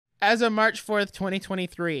As of March 4th,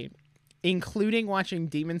 2023, including watching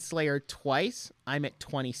Demon Slayer twice, I'm at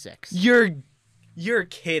 26. You're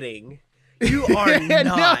kidding. You are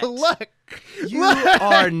not. No, look. You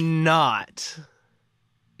are not.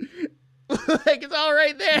 Like, it's all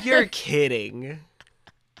right there. You're kidding.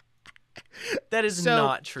 That is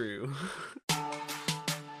not true.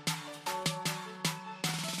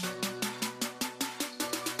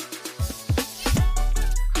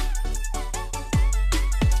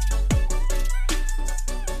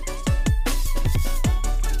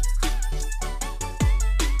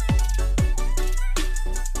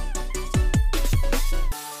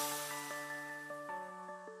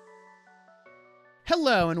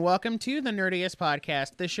 Hello and welcome to the Nerdiest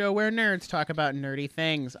Podcast, the show where nerds talk about nerdy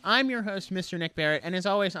things. I'm your host, Mr. Nick Barrett, and as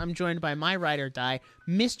always, I'm joined by my ride or die,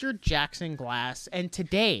 Mr. Jackson Glass. And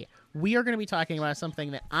today, we are going to be talking about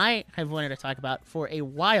something that I have wanted to talk about for a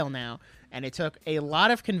while now, and it took a lot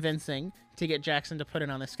of convincing to get Jackson to put it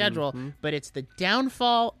on the schedule, but it's the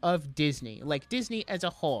downfall of Disney. Like, Disney as a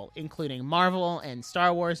whole, including Marvel and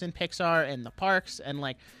Star Wars and Pixar and the parks, and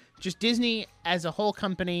like, just Disney as a whole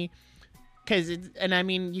company. And I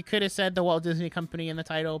mean, you could have said the Walt Disney Company in the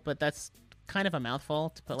title, but that's kind of a mouthful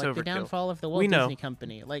to put, like, the downfall of the Walt Disney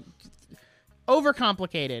Company. Like,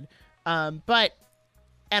 overcomplicated. And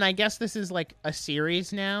I guess this is like a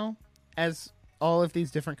series now, as all of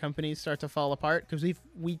these different companies start to fall apart, because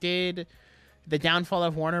we did the downfall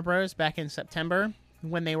of Warner Bros. Back in September,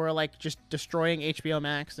 when they were like just destroying HBO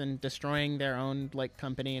Max and destroying their own like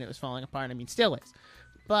company, and it was falling apart. I mean, still is.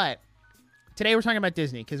 But today we're talking about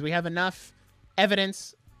Disney because we have enough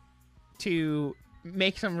evidence to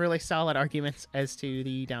make some really solid arguments as to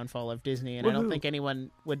the downfall of Disney, and I don't think anyone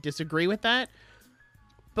would disagree with that.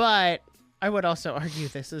 But I would also argue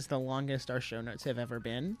this is the longest our show notes have ever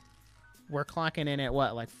been. We're clocking in at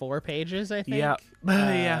what, like 4 pages, I think? Yeah.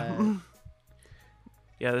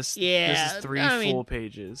 This is 3 full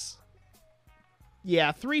pages.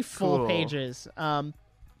 Yeah, 3 full pages.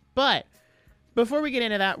 But before we get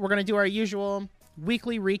into that, we're going to do our usual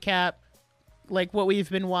weekly recap, like what we've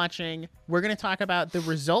been watching. We're going to talk about the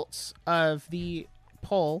results of the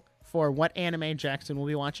poll for what anime Jackson will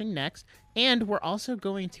be watching next. And we're also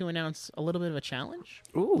going to announce a little bit of a challenge,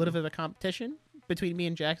 a little bit of a competition between me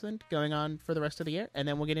and Jackson going on for the rest of the year. And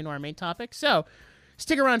then we'll get into our main topic. So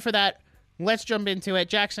stick around for that. Let's jump into it.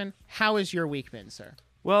 Jackson, how has your week been, sir?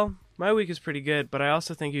 Well, my week is pretty good, but I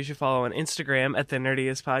also think you should follow on Instagram at The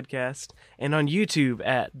Nerdiest Podcast and on YouTube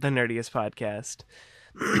at The Nerdiest Podcast.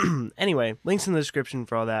 Anyway, links in the description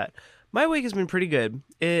for all that. My week has been pretty good.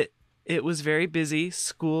 It was very busy.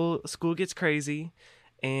 School gets crazy,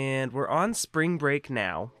 and we're on spring break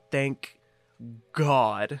now. Thank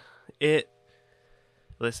God.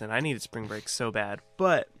 Listen, I needed spring break so bad,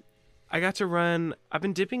 but I got to run. I've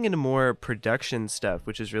been dipping into more production stuff,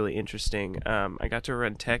 which is really interesting. I got to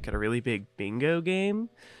run tech at a really big bingo game,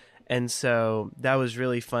 and so that was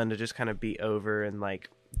really fun to just kind of be over and like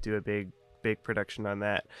do a big production on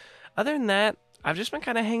that. Other than that, I've just been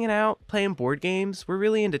kind of hanging out, playing board games. We're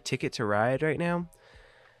really into Ticket to Ride right now,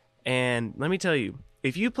 and let me tell you,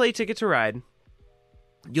 if you play Ticket to Ride,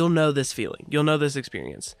 you'll know this feeling. You'll know this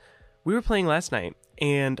experience. We were playing last night,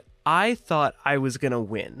 and I thought I was gonna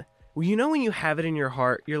win. Well, you know when you have it in your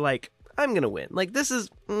heart, you're like, I'm going to win. Like, this is,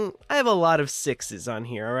 I have a lot of 6s on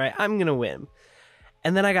here, all right? I'm going to win.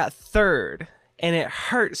 And then I got third, and it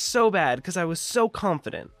hurt so bad because I was so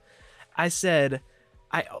confident. I said,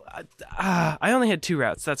 I only had 2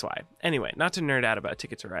 routes, that's why. Anyway, not to nerd out about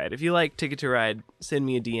Ticket to Ride. If you like Ticket to Ride, send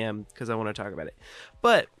me a DM because I want to talk about it.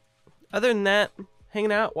 But other than that,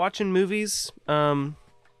 hanging out, watching movies.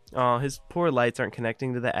 His poor lights aren't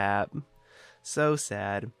connecting to the app. So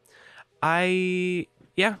sad.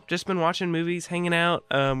 Just been watching movies, hanging out.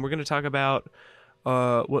 We're going to talk about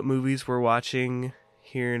what movies we're watching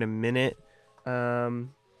here in a minute. Let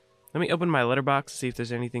me open my letterbox to see if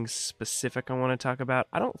there's anything specific I want to talk about.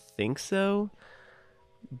 I don't think so,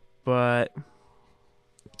 but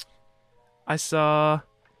I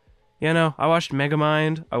watched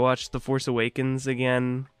Megamind. I watched The Force Awakens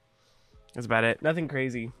again. That's about it. Nothing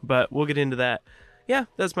crazy, but we'll get into that. Yeah,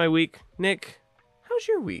 that's my week. Nick, how's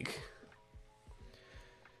your week?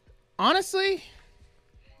 Honestly,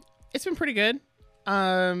 it's been pretty good.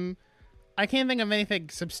 I can't think of anything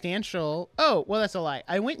substantial. Oh, well, that's a lie.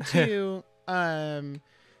 I went to the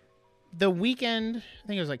weekend, I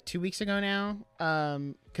think it was like 2 weeks ago now,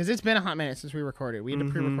 because it's been a hot minute since we recorded. We had to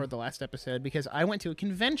pre-record the last episode because I went to a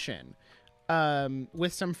convention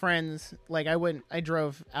with some friends. Like, I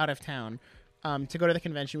drove out of town to go to the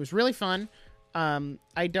convention. It was really fun.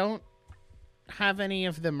 I don't have any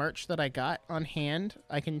of the merch that I got on hand.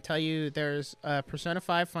 I can tell you there's a Persona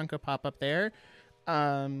 5 Funko Pop up there.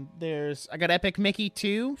 I got Epic Mickey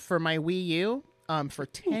 2 for my Wii U for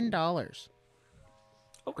 $10.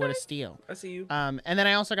 Okay. What a steal. I see you. And then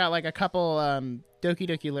I also got like a couple Doki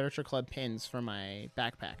Doki Literature Club pins for my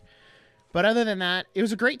backpack. But other than that, it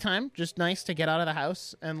was a great time. Just nice to get out of the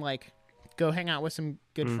house and like go hang out with some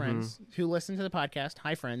good friends who listen to the podcast.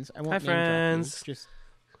 Hi, friends. I won't name drop you, friends. just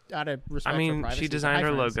out of respect I mean, for privacy. she designed Hi,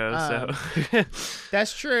 our friends. logo, so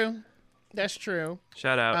That's true. That's true.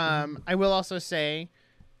 shout out. I will also say,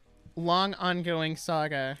 long ongoing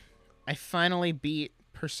saga. I finally beat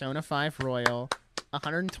Persona 5 Royal,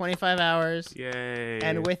 125 hours. Yay!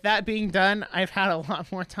 And with that being done, I've had a lot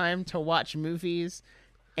more time to watch movies,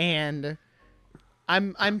 and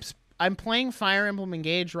I'm playing Fire Emblem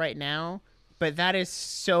Engage right now, but that is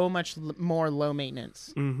so much more low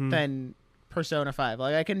maintenance than Persona 5.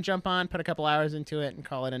 Like I can jump on, put a couple hours into it, and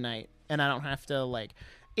call it a night, and I don't have to like.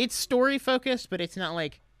 It's story focused, but it's not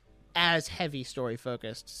like as heavy story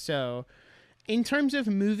focused. So, in terms of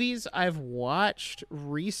movies I've watched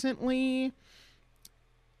recently,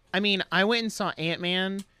 I mean, I went and saw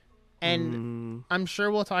Ant-Man, and I'm sure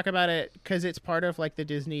we'll talk about it because it's part of like the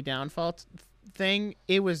Disney downfall thing.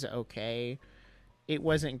 It was okay. It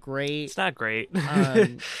wasn't great. It's not great.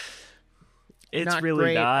 It's Not really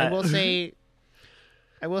great. not.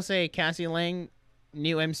 I will say Cassie Lang,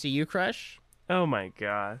 new MCU crush. Oh my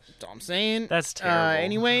gosh. That's all I'm saying. That's terrible.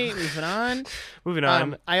 Anyway, moving on. Moving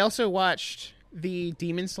on. I also watched the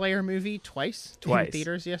Demon Slayer movie twice. In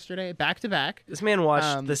theaters yesterday, back to back. This man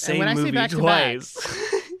watched the same when I say movie back to twice.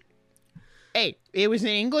 Hey, it was in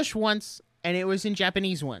English once and it was in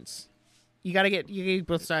Japanese once. You get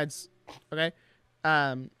both sides. Okay.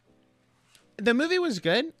 The movie was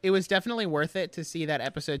good. It was definitely worth it to see that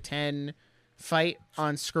episode 10 fight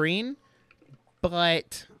on screen,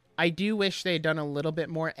 but I do wish they'd done a little bit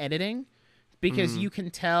more editing because you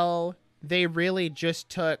can tell they really just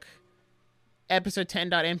took episode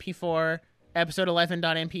 10.mp4, episode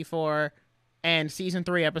 11.mp4, and season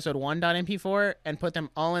 3 episode 1.mp4 and put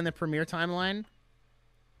them all in the Premiere timeline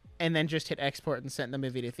and then just hit export and sent the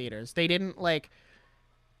movie to theaters. They didn't like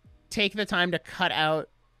take the time to cut out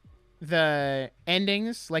the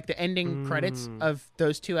endings, like the ending credits of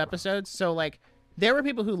those 2 episodes. So like there were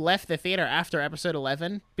people who left the theater after episode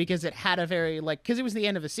 11 because it had a very like, because it was the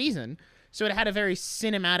end of the season. So it had a very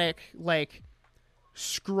cinematic, like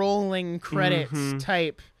scrolling credits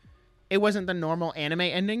type. It wasn't the normal anime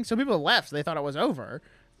ending. So people left. They thought it was over.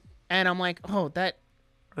 And I'm like, oh, that's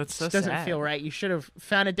so doesn't sad. feel right. You should have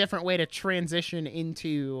found a different way to transition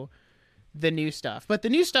into the new stuff. But the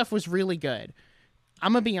new stuff was really good.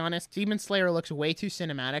 I'm going to be honest. Demon Slayer looks way too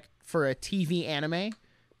cinematic for a TV anime.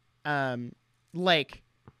 Like,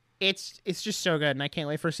 it's just so good, and I can't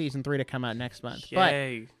wait for season 3 to come out next month.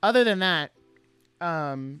 Yay. But other than that,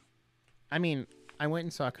 I mean, I went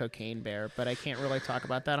and saw Cocaine Bear, but I can't really talk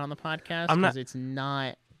about that on the podcast because it's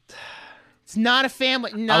not a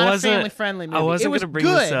family friendly movie. I wasn't going to bring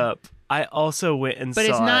this up. I also went and saw it. But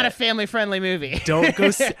it's not a family friendly movie. Don't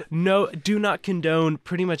go do not condone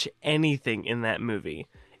pretty much anything in that movie.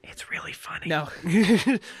 It's really funny. No.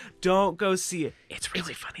 Don't go see it. It's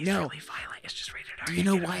really funny. It's no. really violent. It's just rated R. Do you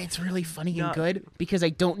know why it's really funny and good? Because I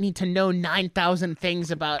don't need to know 9,000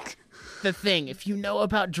 things about the thing. If you know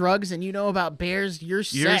about drugs and you know about bears, you're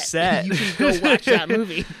set. You can go watch that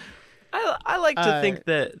movie. I like to think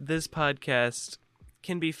that this podcast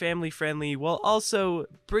can be family friendly while also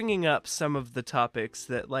bringing up some of the topics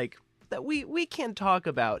that we can talk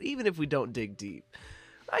about even if we don't dig deep.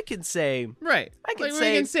 I can say right. I can we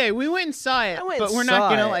can say we went and saw it, but we're not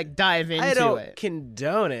gonna like dive into it. I don't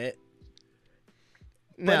condone it.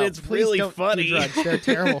 No, but it's please really don't funny. Do drugs. They're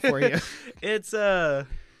terrible for you. It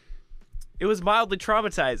was mildly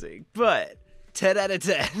traumatizing, but 10 out of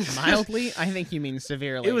 10. Mildly? I think you mean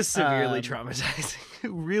severely. It was severely traumatizing.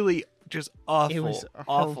 Really just awful. It was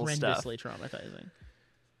awful stuff. Horrendously traumatizing.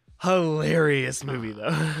 Hilarious movie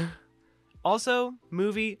though. Also,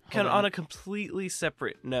 movie on a completely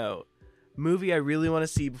separate note. Movie I really want to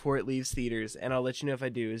see before it leaves theaters, and I'll let you know if I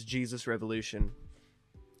do, is Jesus Revolution.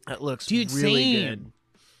 That looks really good.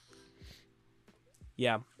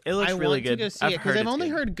 Yeah, it looks really good. I want to go see it because I've only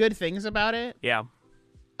heard good things about it. Yeah.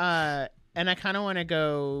 And I kind of want to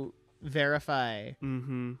go verify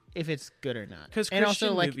if it's good or not. Because Christian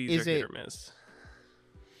also, like, movies are hit or miss.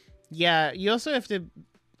 Yeah, you also have to,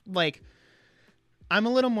 like, I'm a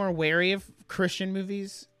little more wary of Christian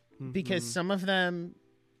movies because some of them,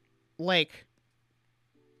 like,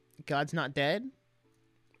 God's Not Dead.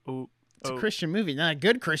 It's a Christian movie, not a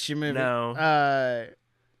good Christian movie. No.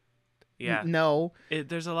 Yeah. No,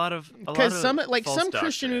 There's a lot of because some false Christian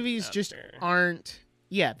doctrine movies out just there. aren't.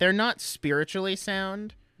 Yeah, they're not spiritually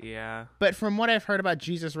sound. Yeah. But from what I've heard about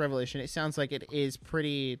Jesus Revolution, it sounds like it is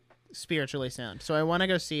pretty spiritually sound. So I want to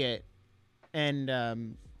go see it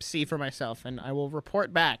and see for myself, and I will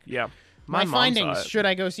report back. Yeah. My mom findings saw it. should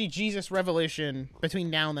I go see Jesus Revolution between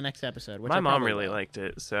now and the next episode. Which My I mom probably really will. liked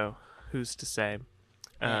it, so who's to say?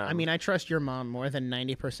 Yeah, I mean, I trust your mom more than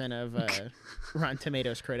 90% of Rotten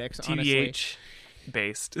Tomatoes critics, honestly. TBH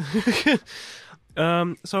based.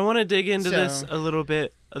 So I want to dig into this a little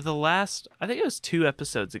bit. I think it was 2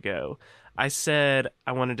 episodes ago, I said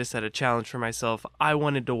I wanted to set a challenge for myself. I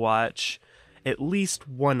wanted to watch at least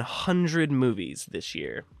 100 movies this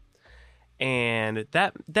year. And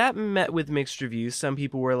that met with mixed reviews. Some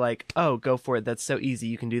people were like, oh, go for it. That's so easy.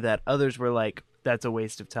 You can do that. Others were like, that's a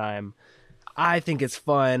waste of time. I think it's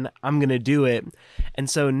fun. I'm going to do it. And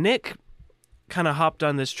so Nick kind of hopped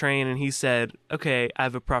on this train and he said, okay, I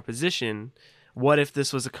have a proposition. What if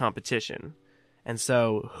this was a competition? And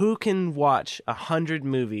so who can watch 100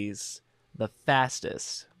 movies the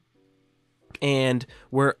fastest? And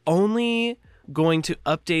we're only going to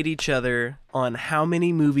update each other on how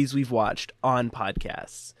many movies we've watched on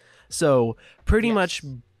podcasts. So pretty much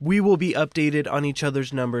we will be updated on each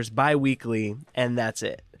other's numbers bi-weekly, and that's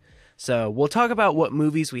it. So we'll talk about what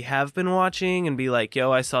movies we have been watching and be like,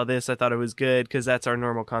 yo, I saw this, I thought it was good, because that's our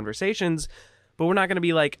normal conversations. But we're not going to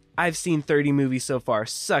be like, I've seen 30 movies so far,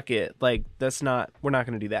 suck it. Like, we're not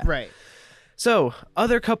going to do that. Right. So,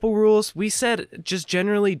 other couple rules. We said just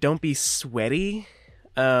generally don't be sweaty.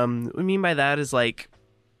 What we mean by that is like,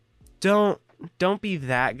 don't be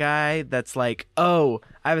that guy that's like, oh,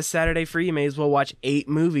 I have a Saturday free, you may as well watch 8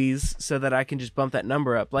 movies so that I can just bump that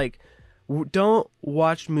number up. Like, don't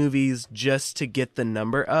watch movies just to get the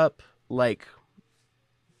number up, like,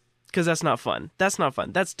 because that's not fun.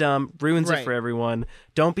 That's dumb. Ruins it for everyone.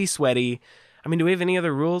 Don't be sweaty. I mean, do we have any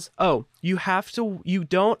other rules? Oh, you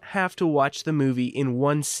don't have to watch the movie in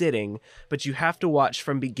one sitting, but you have to watch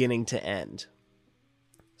from beginning to end.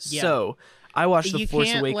 Yeah. So, I watched The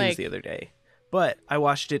Force Awakens the other day, but I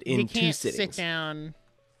watched it in 2 sittings. Sit down.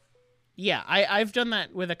 Yeah, I've done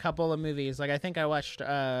that with a couple of movies. Like, I think I watched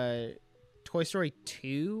Toy Story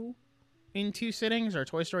 2 in 2 sittings, or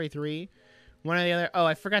Toy Story 3. One or the other. Oh,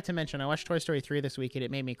 I forgot to mention, I watched Toy Story 3 this week, and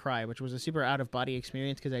it made me cry, which was a super out-of-body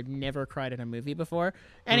experience because I'd never cried in a movie before.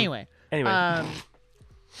 Anyway.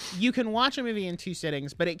 You can watch a movie in 2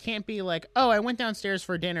 sittings, but it can't be like, oh, I went downstairs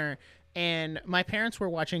for dinner, and my parents were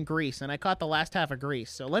watching Grease, and I caught the last half of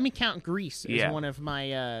Grease, so let me count Grease as one of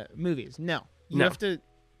my movies. No. You have to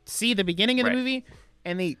see the beginning of the movie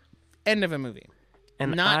and the end of a movie.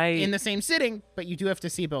 And not in the same sitting, but you do have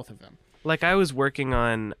to see both of them. Like, I was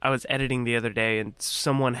editing the other day, and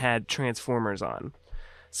someone had Transformers on.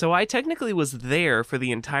 So I technically was there for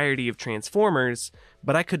the entirety of Transformers,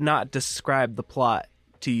 but I could not describe the plot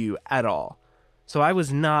to you at all. So I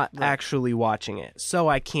was not actually watching it. So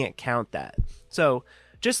I can't count that. So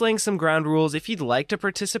just laying some ground rules. If you'd like to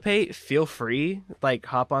participate, feel free. Like,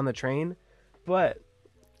 hop on the train. But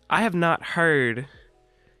I have not heard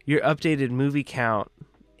your updated movie count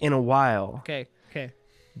in a while. Okay.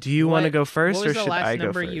 Do you want to go first, or should I go first? What was the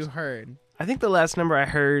last number you heard? I think the last number I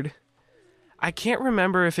heard, I can't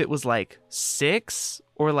remember if it was like 6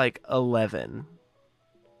 or like 11.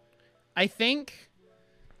 I think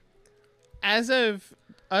as of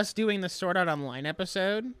us doing the Sword Art Online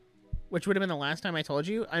episode, which would have been the last time I told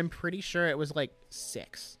you, I'm pretty sure it was like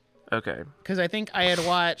 6. Okay. Because I think I had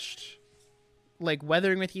watched like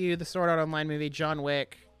Weathering with You, the Sword Art Online movie, John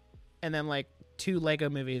Wick, and then like 2 Lego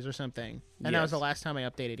movies or something. And that was the last time I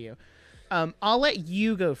updated you. I'll let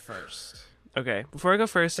you go first. Okay. Before I go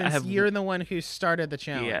first, Since you're the one who started the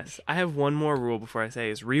challenge. Yes. I have one more rule before I say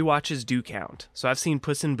is rewatches do count. So I've seen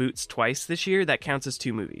Puss in Boots twice this year. That counts as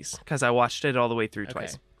 2 movies because I watched it all the way through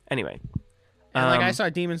twice. Anyway. And I saw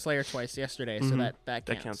Demon Slayer twice yesterday, so that counts.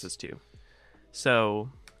 That counts as 2. So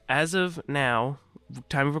as of now,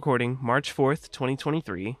 time of recording, March 4th,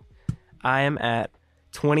 2023, I am at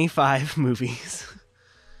 25 movies.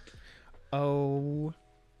 Oh,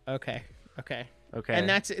 okay. And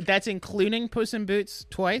that's including Puss in Boots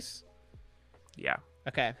twice? Yeah.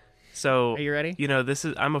 Okay. So, are you ready?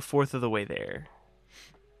 I'm a fourth of the way there.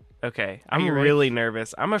 Okay. I'm really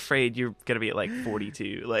nervous. I'm afraid you're going to be at like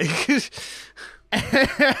 42. Like,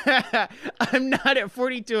 I'm not at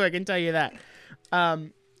 42, I can tell you that.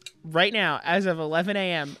 Right now, as of 11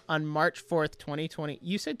 a.m. on March 4th, 2020,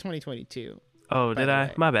 you said 2022. Oh, did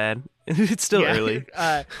I? My bad. It's still early.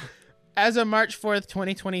 As of March 4th,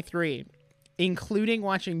 2023, including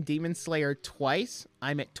watching Demon Slayer twice,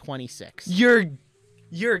 I'm at 26. You're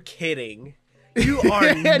You're kidding. You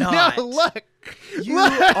are not. No, look. You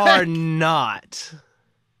are not.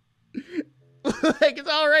 Like, it's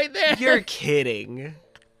all right there. You're kidding.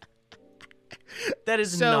 That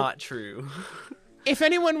is So- not true. If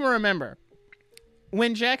anyone will remember,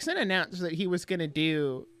 when Jackson announced that he was going to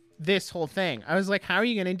do this whole thing, I was like, how are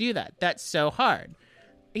you going to do that? That's so hard.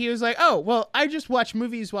 He was like, oh, well, I just watch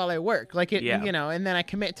movies while I work. Like, it, Yeah. you know, and then I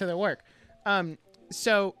commit to the work.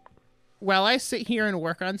 So while I sit here and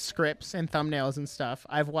work on scripts and thumbnails and stuff,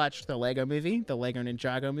 I've watched the Lego movie, the Lego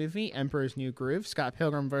Ninjago movie, Emperor's New Groove, Scott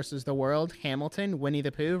Pilgrim vs. the World, Hamilton, Winnie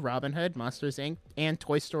the Pooh, Robin Hood, Monsters, Inc., and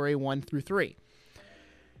Toy Story 1 through 3.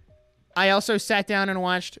 I also sat down and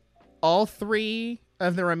watched all 3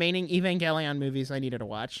 of the remaining Evangelion movies I needed to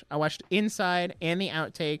watch. I watched Inside and the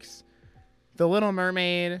Outtakes, The Little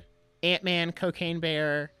Mermaid, Ant-Man, Cocaine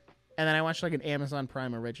Bear, and then I watched like an Amazon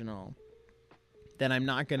Prime original that I'm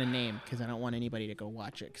not going to name because I don't want anybody to go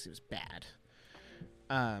watch it because it was bad.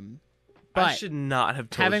 But I should not have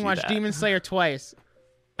told having you watched that. Demon Slayer twice,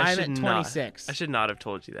 I'm at 26. I should not have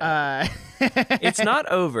told you that. Uh, It's not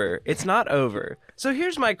over. It's not over. So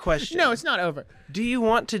here's my question. No, it's not over. Do you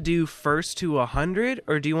want to do first to 100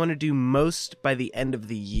 or do you want to do most by the end of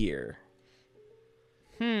the year?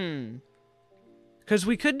 Because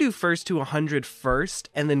we could do first to 100 first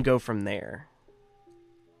and then go from there.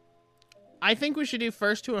 I think we should do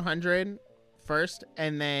first to 100 first,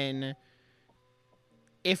 and then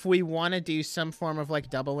if we want to do some form of like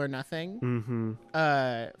double or nothing,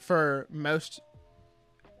 for most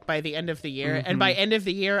by the end of the year. And by end of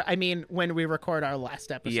the year, I mean when we record our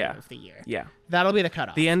last episode of the year. Yeah. That'll be the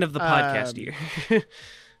cutoff. The end of the podcast year.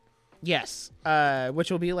 Yes, which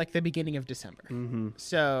will be like the beginning of December.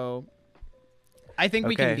 So I think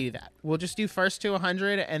we can Okay. do that. We'll just do first to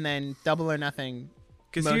 100 and then double or nothing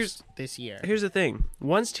Because this year. here's the thing.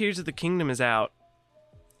 Once Tears of the Kingdom is out,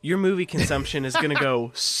 your movie consumption is going to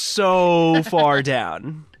go so far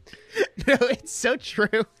down. No, it's so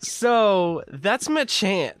true. So that's my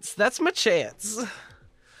chance. That's my chance.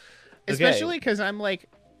 Especially because I'm like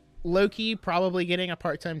low-key probably getting a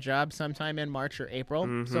part-time job sometime in March or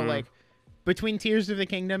April. So like between Tears of the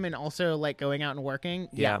Kingdom and also like going out and working,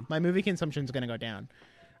 Yeah. my movie consumption is going to go down.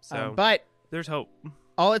 So But there's hope.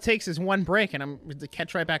 all it takes is one break and I'm to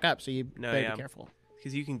catch right back up. So you better be careful.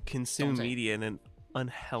 Because you can consume Don't say it. media at an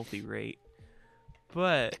unhealthy rate.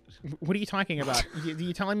 But What are you talking about?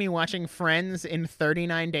 You telling me watching Friends in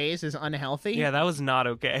 39 days is unhealthy? yeah, that was not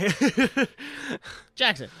okay.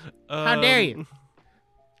 Jackson, how dare you?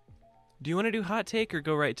 Do you want to do hot take or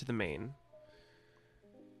go right to the main?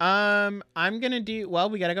 I'm gonna do. Well,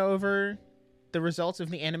 we gotta go over the results of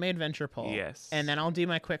the anime adventure poll. Yes. And then I'll do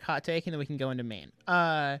my quick hot take, and then we can go into main.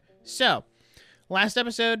 So last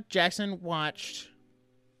episode, Jackson watched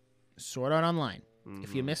Sword Art Online.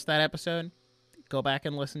 If you missed that episode, go back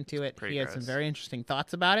and listen to it. Pretty He had some gross. very interesting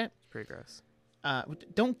thoughts about it. It's pretty gross.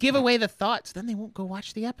 Don't give away the thoughts, then they won't go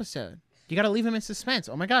watch the episode. You gotta leave them in suspense.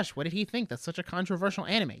 Oh my gosh, what did he think? That's such a controversial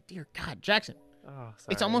anime. Dear God, Jackson. Oh, sorry.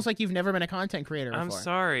 It's almost like you've never been a content creator before. I'm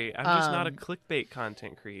sorry. I'm just not a Um, clickbait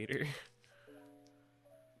content creator.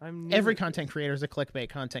 I'm new. Every content creator is a clickbait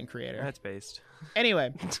content creator. That's based.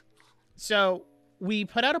 Anyway, so we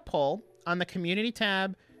put out a poll on the community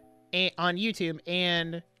tab on YouTube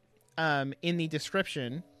and in the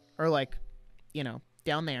description, or like, you know,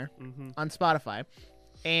 down there on Spotify.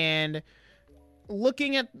 And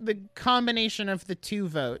looking at the combination of the two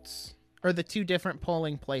votes, or the two different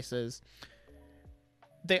polling places,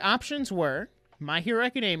 the options were My Hero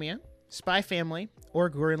Academia, Spy Family, or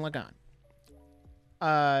Gurren Lagann.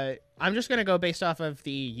 I'm just going to go based off of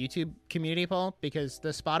the YouTube community poll because the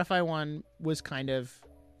Spotify one was kind of,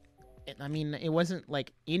 I mean, it wasn't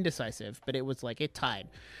like indecisive, but it was like it tied.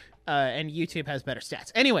 And YouTube has better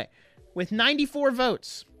stats. Anyway, with 94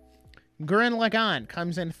 votes, Gurren Lagann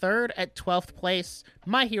comes in third at 12th place.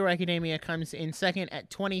 My Hero Academia comes in second at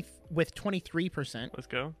 23%. Let's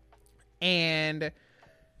go. And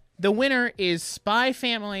the winner is Spy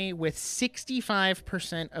Family with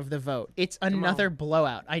 65% of the vote. It's another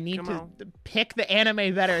blowout. I need to pick the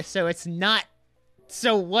anime better so it's not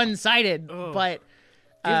so one-sided. Ugh. But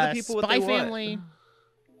Give the people what Spy they want. Family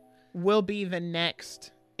will be the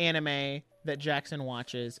next anime that Jackson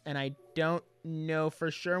watches. And I don't know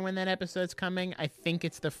for sure when that episode's coming. I think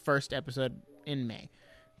it's the first episode in May.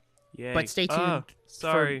 Yay. But stay tuned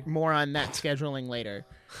Sorry. for more on that scheduling later.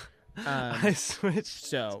 I switched.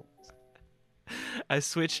 So... I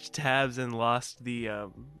switched tabs and lost the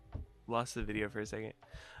video for a second.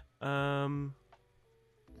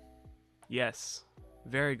 Yes,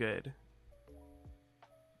 very good.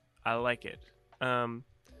 I like it.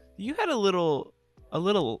 You had a little a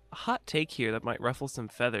little hot take here that might ruffle some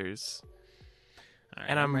feathers. All right,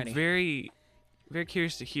 And I'm ready. very, very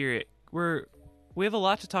curious to hear it. We have a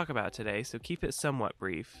lot to talk about today, so keep it somewhat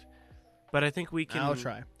brief. But I think we can I'll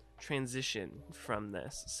try. transition from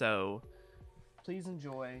this. So please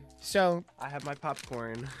enjoy. So I have my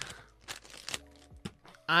popcorn.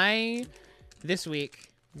 I, this week,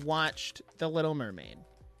 watched The Little Mermaid.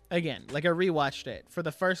 Again, like I rewatched it for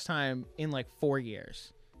the first time in like 4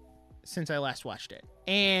 years since I last watched it.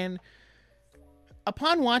 And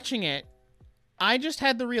upon watching it, I just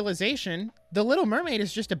had the realization The Little Mermaid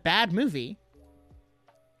is just a bad movie.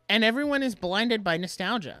 And everyone is blinded by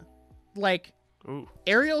nostalgia. Like, Ooh.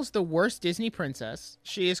 Ariel's the worst Disney princess.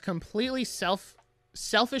 She is completely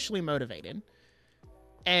selfishly motivated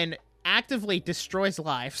and actively destroys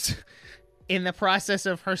lives in the process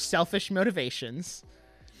of her selfish motivations.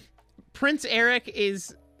 Prince Eric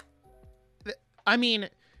is, I mean,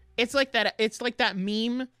 it's like that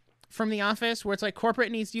meme from The Office where it's like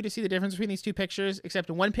corporate needs you to see the difference between these two pictures, except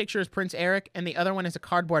one picture is Prince Eric and the other one is a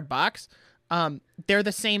cardboard box. They're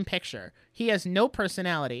the same picture. He has no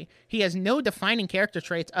personality. He has no defining character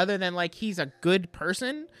traits other than like he's a good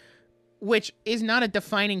person, which is not a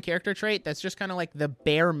defining character trait. That's just kind of like the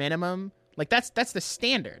bare minimum. Like that's the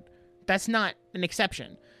standard. That's not an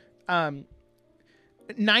exception. 90%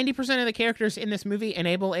 of the characters in this movie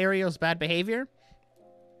enable Ariel's bad behavior.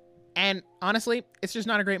 And honestly, it's just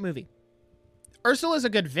not a great movie. Ursula's a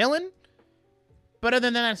good villain, but other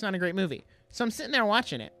than that, it's not a great movie. So I'm sitting there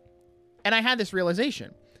watching it. And I had this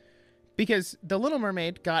realization because The Little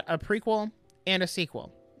Mermaid got a prequel and a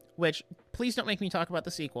sequel, which please don't make me talk about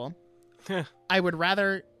the sequel. I would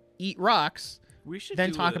rather eat rocks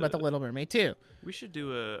than talk about The Little Mermaid 2. We should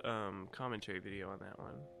do a commentary video on that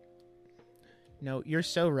one. No, you're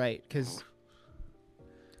so right because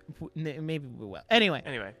maybe we will. Anyway.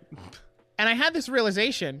 And I had this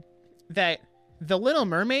realization that The Little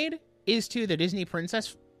Mermaid is to the Disney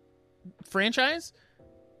Princess franchise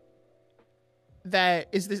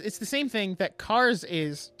it's the same thing that Cars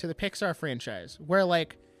is to the Pixar franchise, where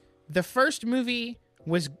like the first movie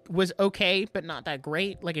was okay but not that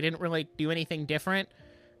great, like it didn't really do anything different,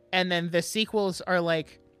 and then the sequels are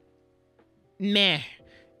like meh,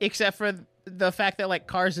 except for the fact that like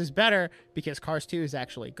Cars is better because Cars 2 is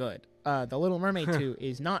actually good. The Little Mermaid 2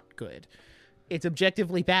 is not good. It's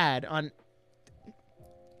objectively bad on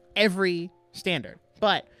every standard,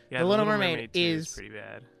 but yeah, The Little Mermaid is pretty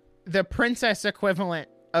bad. The princess equivalent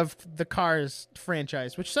of the Cars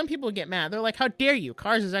franchise, which some people get mad. They're like, how dare you?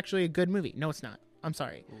 Cars is actually a good movie. No, it's not. I'm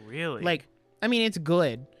sorry. Really? Like, I mean, it's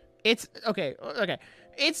good. It's okay.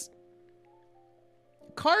 It's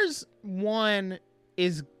Cars 1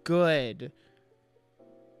 is good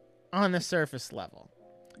on the surface level.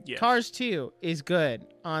 Yes. Cars 2 is good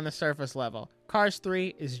on the surface level. Cars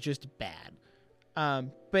 3 is just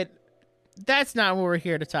bad. But that's not what we're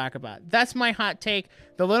here to talk about. That's my hot take.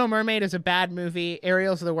 The Little Mermaid is a bad movie.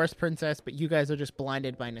 Ariel's the worst princess, but you guys are just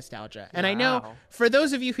blinded by nostalgia. And I know for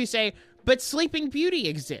those of you who say, but Sleeping Beauty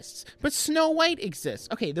exists, but Snow White exists.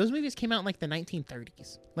 Okay, those movies came out in like the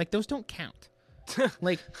 1930s. Like those don't count.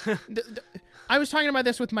 Like I was talking about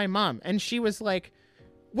this with my mom and she was like,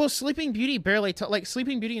 well, Sleeping Beauty barely like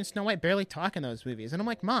Sleeping Beauty and Snow White barely talk in those movies. And I'm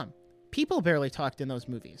like, Mom, people barely talked in those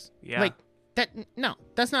movies. Yeah. Like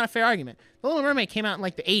that's not a fair argument. The Little Mermaid came out in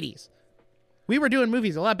like the 80s. We were doing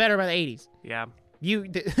movies a lot better by the 80s. Yeah.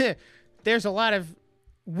 There's a lot of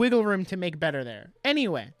wiggle room to make better there.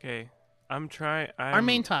 Anyway. Okay. Our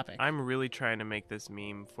main topic. I'm really trying to make this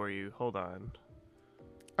meme for you. Hold on.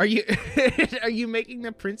 Are you making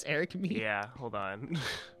the Prince Eric meme? Yeah, hold on.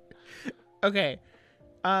 Okay.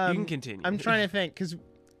 You can continue. I'm trying to think because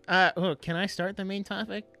can I start the main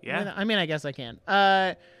topic? Yeah. I mean, I guess I can.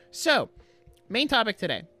 So main topic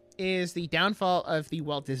today is the downfall of the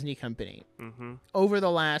Walt Disney Company over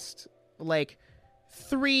the last like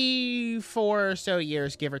 3-4 or so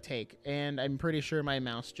years, give or take. And I'm pretty sure my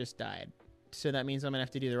mouse just died. So that means I'm going to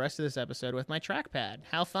have to do the rest of this episode with my trackpad.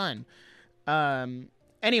 How fun.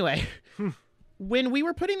 Anyway, when we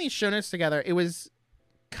were putting these show notes together, it was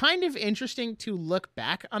kind of interesting to look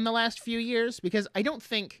back on the last few years because I don't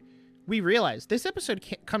think we realized this episode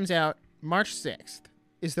comes out March 6th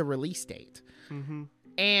is the release date.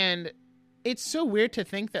 And it's so weird to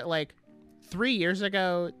think that like 3 years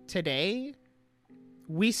ago today,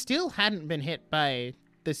 we still hadn't been hit by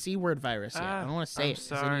the C word virus yet. I don't want to say it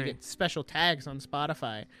because then you get special tags on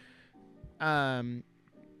Spotify.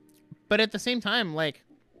 But at the same time, like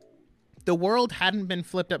the world hadn't been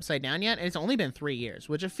flipped upside down yet. And it's only been 3 years,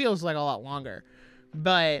 which it feels like a lot longer.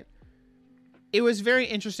 But it was very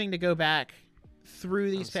interesting to go back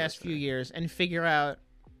through these past few years and figure out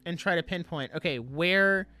and try to pinpoint, okay,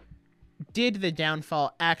 where did the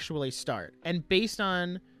downfall actually start? And based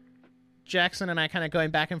on Jackson and I kind of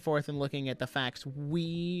going back and forth and looking at the facts,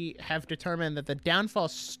 we have determined that the downfall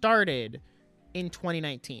started in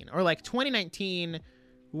 2019, or like 2019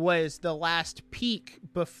 was the last peak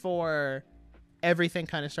before everything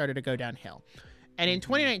kind of started to go downhill. And in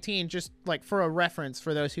 2019, just like for a reference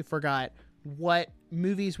for those who forgot what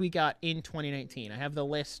movies we got in 2019, I have the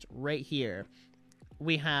list right here.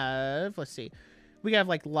 We have, let's see, we have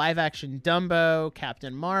like live action Dumbo,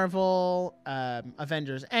 Captain Marvel,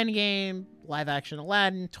 Avengers Endgame, live action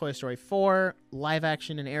Aladdin, Toy Story 4, live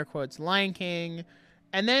action in air quotes Lion King.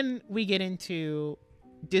 And then we get into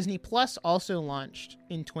Disney Plus also launched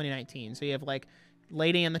in 2019. So you have like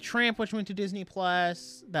Lady and the Tramp, which went to Disney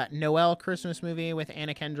Plus, that Noel Christmas movie with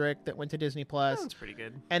Anna Kendrick that went to Disney Plus. That's pretty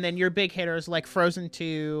good. And then your big hitters like Frozen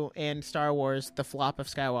 2 and Star Wars, The Flop of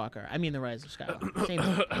Skywalker. I mean, The Rise of Skywalker. Same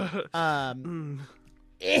thing.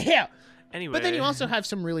 Yeah. Anyway. But then you also have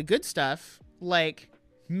some really good stuff, like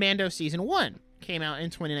Mando Season 1 came out in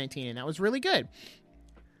 2019, and that was really good.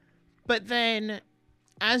 But then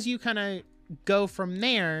as you kind of go from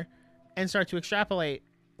there and start to extrapolate,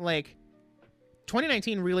 like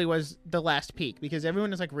 2019 really was the last peak because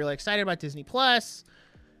everyone was like really excited about Disney Plus,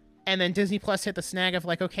 and then Disney Plus hit the snag of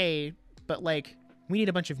like, okay, but like we need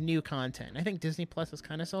a bunch of new content. I think Disney Plus is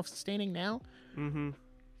kind of self-sustaining now,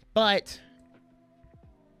 but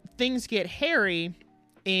things get hairy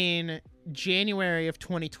in January of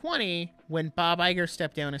 2020 when Bob Iger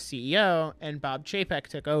stepped down as CEO and Bob Chapek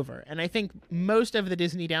took over. And I think most of the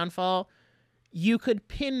Disney downfall, you could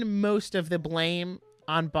pin most of the blame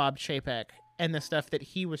on Bob Chapek and the stuff that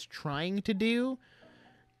he was trying to do.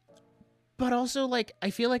 But also, like,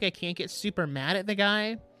 I feel like I can't get super mad at the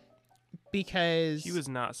guy because he was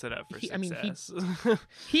not set up for success. I mean,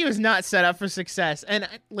 he was not set up for success. And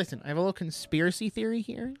listen, I have a little conspiracy theory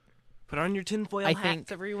here. Put on your tinfoil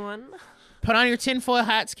hats, everyone. Put on your tinfoil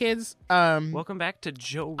hats, kids. Welcome back to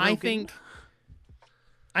Joe Rogan.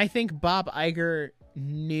 I think Bob Iger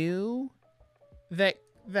knew that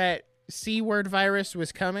C-word virus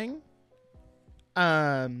was coming.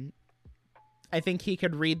 I think he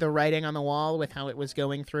could read the writing on the wall with how it was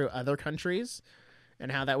going through other countries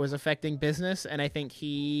and how that was affecting business. And I think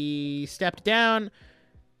he stepped down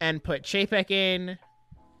and put Chapek in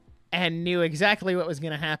and knew exactly what was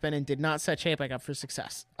going to happen and did not set Chapek up for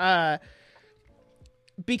success.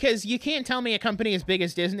 Because you can't tell me a company as big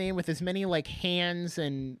as Disney with as many like hands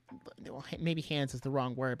and, well, maybe hands is the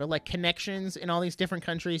wrong word, but like connections in all these different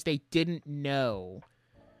countries, they didn't know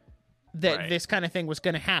that this kind of thing was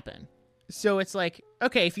going to happen. So it's like,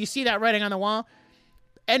 okay, if you see that writing on the wall,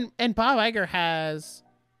 and Bob Iger has,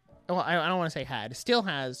 well, I don't want to say had, still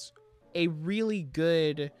has a really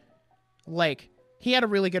good, like, he had a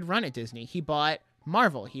really good run at Disney. He bought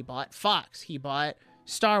Marvel, he bought Fox, he bought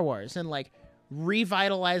Star Wars, and like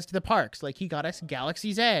revitalized the parks. Like he got us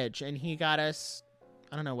Galaxy's Edge, and he got us,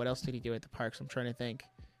 I don't know, what else did he do at the parks? I'm trying to think.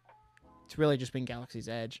 It's really just been Galaxy's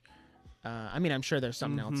Edge. I mean, I'm sure there's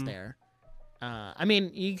something else there. I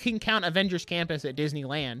mean, you can count Avengers Campus at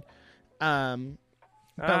Disneyland. But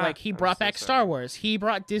like he brought back Star Wars. He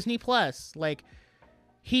brought Disney Plus. Like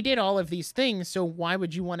he did all of these things. So why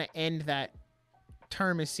would you want to end that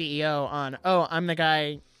term as CEO on, oh, I'm the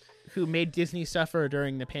guy who made Disney suffer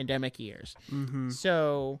during the pandemic years?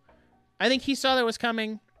 So I think he saw that was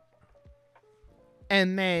coming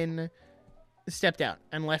and then stepped out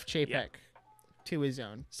and left Chapek to his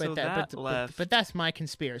own. But, so but that's my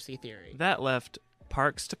conspiracy theory. That left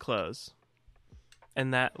parks to close,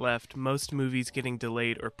 and that left most movies getting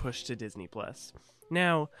delayed or pushed to Disney Plus.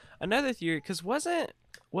 Now, another theory, because wasn't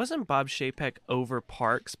Bob Chapek over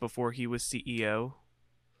parks before he was CEO?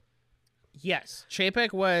 Yes,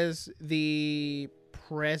 Chapek was the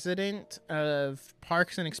president of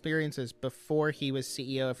Parks and Experiences before he was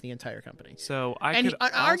CEO of the entire company. So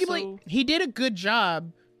arguably he did a good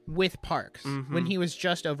job with parks when he was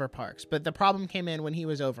just over parks, but the problem came in when he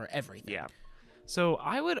was over everything. Yeah. So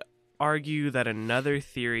I would argue that another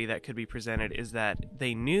theory that could be presented is that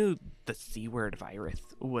they knew the C-word virus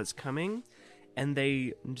was coming, and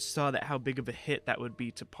they saw that how big of a hit that would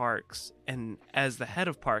be to parks. And as the head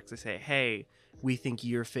of parks, they say, hey, we think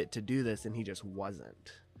you're fit to do this, and he just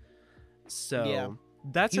wasn't. So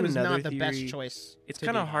that's he was another not the theory. best choice. It's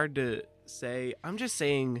kind of hard to say. I'm just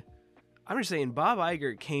saying Bob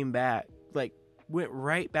Iger came back, like went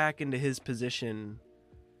right back into his position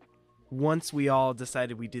once we all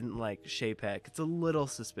decided we didn't like Chapek. It's a little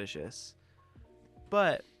suspicious.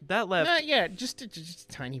 But that left... just a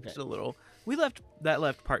tiny bit. Just a little.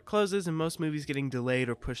 left part closes and most movies getting delayed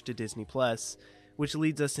or pushed to Disney Plus, which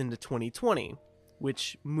leads us into 2020,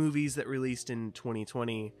 which movies that released in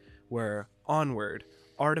 2020 were Onward,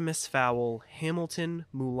 Artemis Fowl, Hamilton,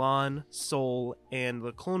 Mulan, Soul, and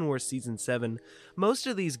the Clone Wars Season 7. Most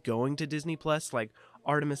of these going to Disney Plus, like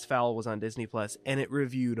Artemis Fowl was on Disney Plus, and it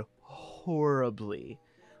reviewed horribly.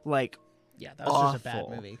 Like, yeah, that was awful. just a bad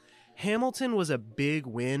movie. Hamilton was a big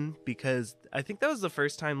win because I think that was the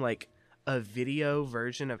first time, like, a video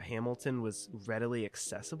version of Hamilton was readily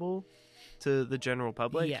accessible to the general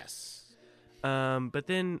public. Yes. But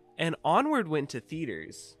then, and Onward went to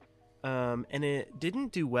theaters. And it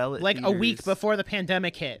didn't do well at like theaters. a week before the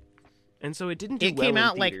pandemic hit. And so it didn't do well. It came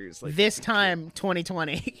out in theaters, like this time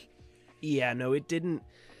 2020. Yeah, no, it didn't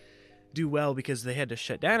do well because they had to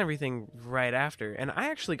shut down everything right after. And I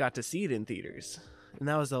actually got to see it in theaters. And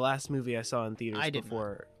that was the last movie I saw in theaters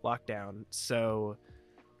before lockdown. So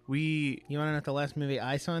You want to know what the last movie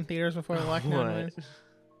I saw in theaters before the lockdown was?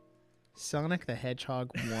 Sonic the Hedgehog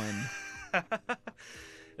 1.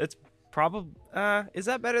 That's probably is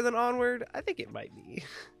that better than Onward? I think it might be.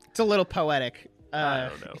 It's a little poetic, I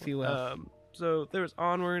don't know, if you will. So there's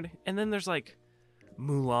Onward, and then there's like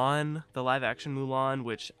Mulan, the live action Mulan,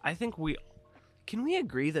 which I think can we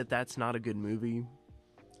agree that that's not a good movie?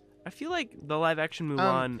 I feel like the live action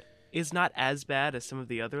Mulan is not as bad as some of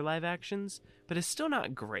the other live actions, but it's still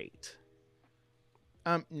not great.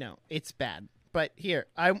 No, it's bad. But here,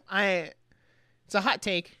 it's a hot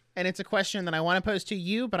take. And it's a question that I want to pose to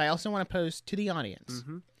you, but I also want to pose to the audience.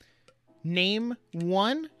 Mm-hmm. Name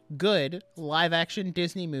one good live-action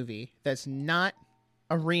Disney movie that's not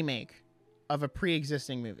a remake of a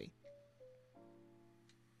pre-existing movie.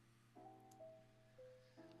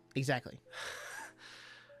 Exactly.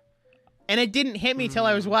 And it didn't hit me till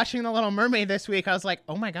I was watching The Little Mermaid this week. I was like,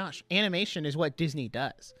 oh my gosh, animation is what Disney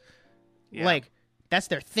does. Yeah. Like, that's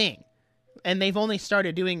their thing. And they've only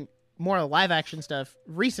started doing more live action stuff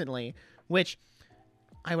recently, which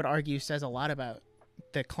I would argue says a lot about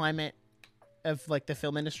the climate of like the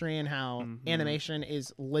film industry and how animation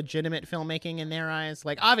is legitimate filmmaking in their eyes.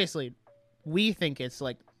 Like, obviously we think it's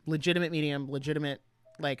like legitimate medium, legitimate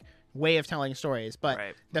like way of telling stories, but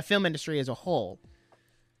the film industry as a whole,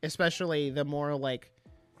 especially the more like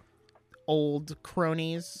old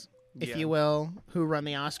cronies, if you will, who run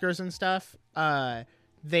the Oscars and stuff,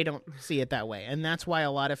 they don't see it that way, and that's why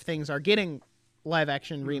a lot of things are getting live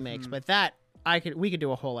action remakes. But that we could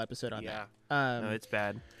do a whole episode on that. No, it's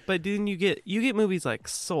bad. But then you get movies like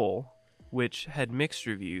Soul, which had mixed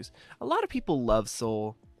reviews. A lot of people love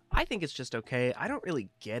Soul. I think it's just okay. I don't really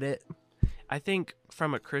get it. I think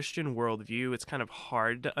from a Christian worldview, it's kind of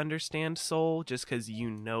hard to understand Soul just because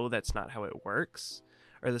that's not how it works,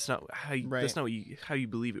 or that's not how you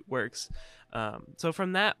believe it works. So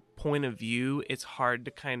from that point of view, it's hard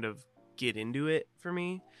to kind of get into it for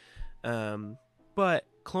me. But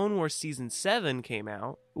Clone Wars Season 7 came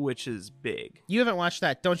out, which is big. You haven't watched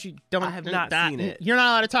that, don't you? I have not seen it. You're not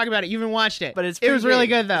allowed to talk about it. You haven't watched it. But it was really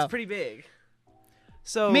good, though. It's pretty big.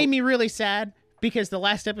 So made me really sad because the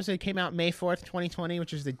last episode came out May 4th, 2020,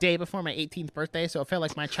 which was the day before my 18th birthday. So it felt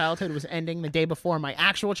like my childhood was ending the day before my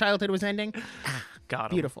actual childhood was ending. Got 'em.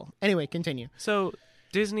 Beautiful. Anyway, continue. So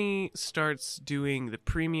Disney starts doing the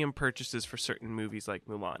premium purchases for certain movies like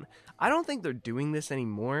Mulan. I don't think they're doing this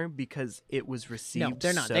anymore because it was received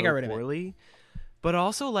they're not. so they got rid poorly. Of it. But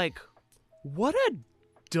also, like, what a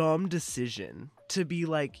dumb decision to be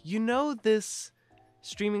like, this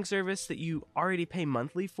streaming service that you already pay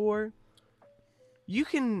monthly for, you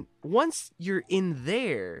can, once you're in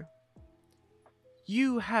there,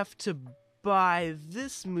 you have to buy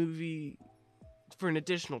this movie for an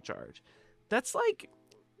additional charge. That's like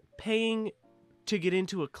paying to get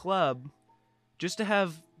into a club just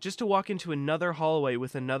to walk into another hallway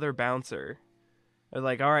with another bouncer. They're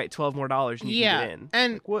like, all right, $12 more and you can get in.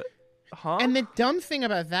 And like, what? Huh? And the dumb thing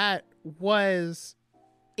about that was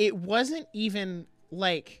it wasn't even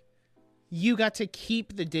like you got to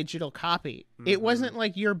keep the digital copy. It wasn't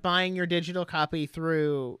like you're buying your digital copy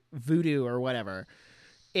through Vudu or whatever.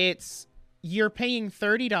 It's you're paying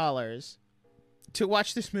 $30 to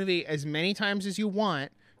watch this movie as many times as you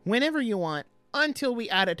want, whenever you want, until we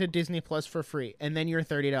add it to Disney Plus for free. And then your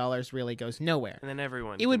 $30 really goes nowhere. And then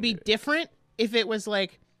everyone It would be different if it was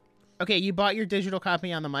like, okay, you bought your digital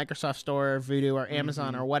copy on the Microsoft Store or Vudu or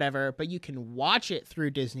Amazon or whatever, but you can watch it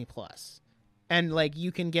through Disney Plus. And like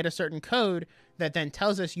you can get a certain code that then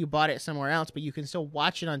tells us you bought it somewhere else, but you can still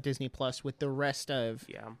watch it on Disney Plus with the rest of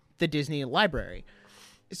the Disney library.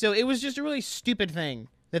 So it was just a really stupid thing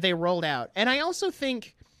that they rolled out. And I also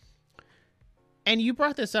think, and you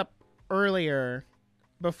brought this up earlier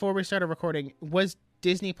before we started recording, was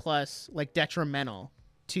Disney Plus like detrimental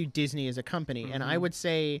to Disney as a company? And I would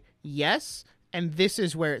say yes. And this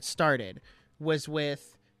is where it started, was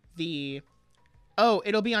with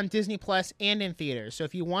it'll be on Disney Plus and in theaters. So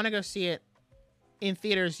if you want to go see it in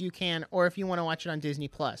theaters, you can, or if you want to watch it on Disney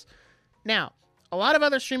Plus. Now, a lot of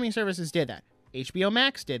other streaming services did that. HBO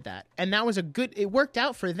Max did that. And that was it worked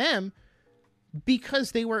out for them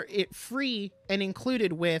because they were free and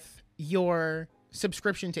included with your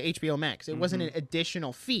subscription to HBO Max. It wasn't an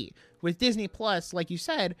additional fee. With Disney Plus, like you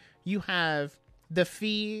said, you have the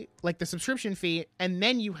fee, like the subscription fee, and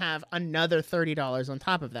then you have another $30 on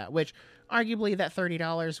top of that, which arguably that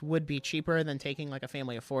 $30 would be cheaper than taking like a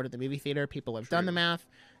family of 4 to the movie theater. People have done the math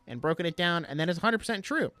and broken it down, and that is 100%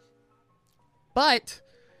 true. But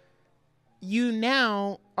you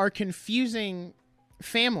now are confusing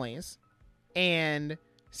families and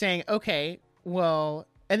saying, okay, well,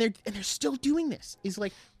 and they're still doing this. Is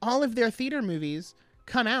like all of their theater movies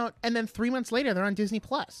come out, and then 3 months later they're on Disney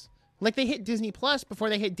Plus. Like they hit Disney Plus before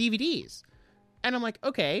they hit DVDs, and I'm like,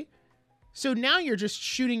 okay, so now you're just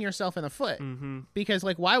shooting yourself in the foot because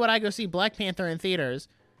like, why would I go see Black Panther in theaters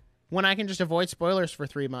when I can just avoid spoilers for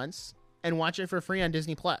 3 months and watch it for free on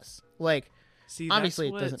Disney Plus? Like, see, obviously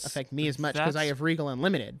it doesn't affect me as much because I have Regal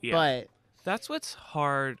Unlimited, but that's what's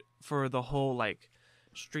hard for the whole like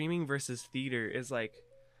streaming versus theater is like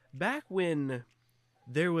back when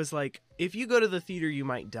there was like, if you go to the theater you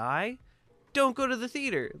might die, don't go to the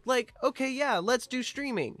theater. Like, okay, yeah, let's do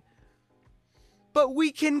streaming, but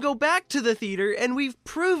we can go back to the theater, and we've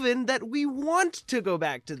proven that we want to go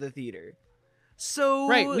back to the theater. So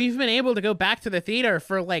right, we've been able to go back to the theater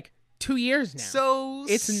for like 2 years now, so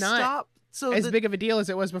it's not as big of a deal as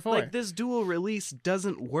it was before. Like, this dual release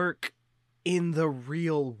doesn't work in the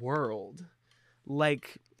real world.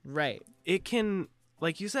 Like, right, it can,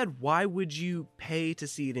 like you said, why would you pay to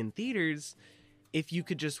see it in theaters if you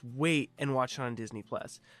could just wait and watch it on Disney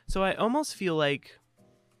Plus? So I almost feel like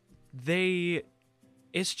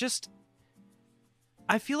it's just,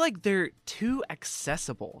 I feel like they're too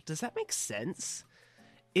accessible. Does that make sense?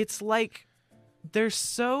 It's like they're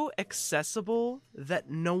so accessible that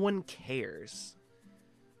no one cares,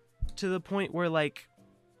 to the point where like,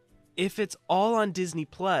 if it's all on Disney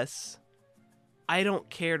Plus, I don't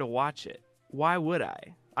care to watch it. Why would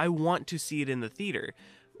I? I want to see it in the theater.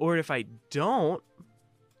 Or if I don't,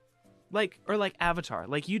 like, or like Avatar.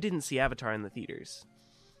 Like, you didn't see Avatar in the theaters.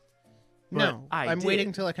 No, I'm waiting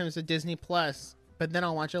until it comes to Disney Plus, but then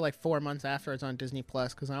I'll watch it like 4 months after it's on Disney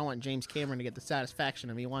Plus because I don't want James Cameron to get the satisfaction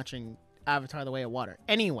of me watching Avatar: The Way of Water.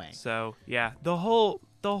 Anyway. So, yeah, the whole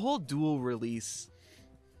dual release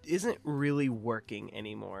isn't really working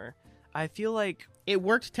anymore. I feel like it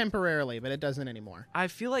worked temporarily, but it doesn't anymore. I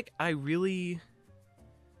feel like I really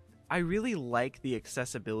like the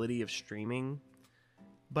accessibility of streaming,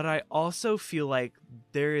 but I also feel like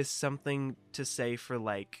there is something to say for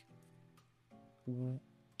like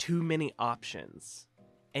too many options,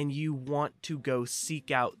 and you want to go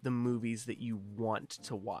seek out the movies that you want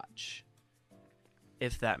to watch,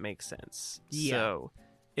 if that makes sense. Yeah. So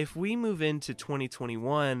if we move into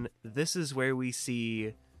 2021, this is where we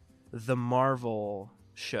see the Marvel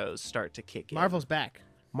shows start to kick in. Marvel's back.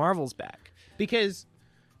 Because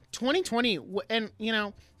 2020, and you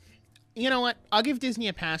know what? I'll give Disney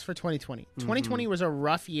a pass for 2020. 2020 was a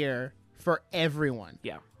rough year for everyone.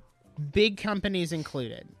 Yeah. Big companies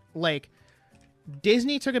included. Like,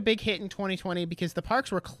 Disney took a big hit in 2020 because the parks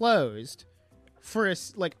were closed for a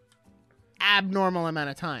like abnormal amount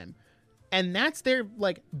of time. And that's their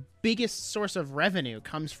like biggest source of revenue,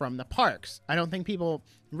 comes from the parks. I don't think people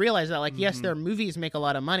realize that. Like, yes, their movies make a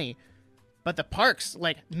lot of money, but the parks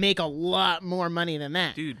like make a lot more money than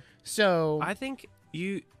that. Dude. So I think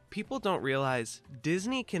people don't realize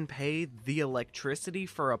Disney can pay the electricity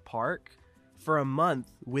for a park for a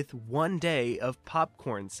month with 1 day of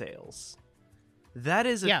popcorn sales. That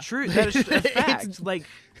is that is a fact. Like,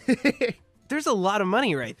 there's a lot of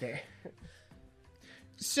money right there.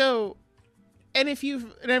 So, and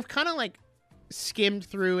I've kind of like skimmed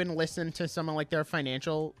through and listened to some of like their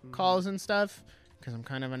financial calls and stuff, because I'm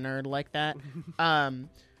kind of a nerd like that.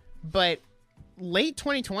 But late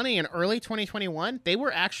 2020 and early 2021, they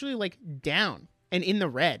were actually like down and in the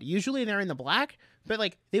red. Usually they're in the black, but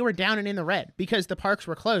like they were down and in the red because the parks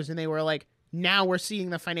were closed, and they were like, now we're seeing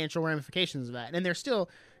the financial ramifications of that. And they're still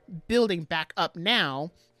building back up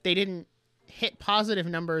now. They didn't hit positive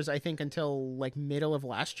numbers, I think, until like middle of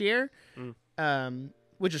last year,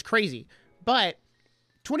 which is crazy. But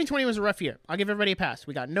 2020 was a rough year. I'll give everybody a pass.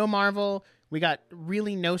 We got no Marvel. We got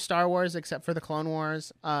really no Star Wars except for the Clone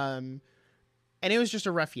Wars. And it was just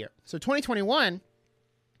a rough year. So 2021,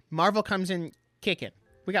 Marvel comes in kicking.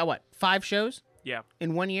 We got what, 5 shows Yeah.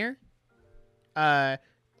 in 1 year, on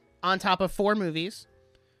top of 4 movies.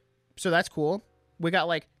 So that's cool. We got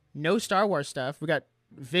like no Star Wars stuff. We got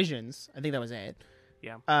Visions. I think that was it.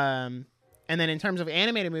 Yeah. And then in terms of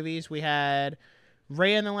animated movies, we had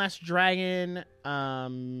Raya and the Last Dragon.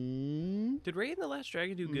 Did Raya and the Last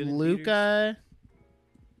Dragon do good in theaters? Luca.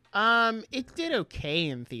 It did okay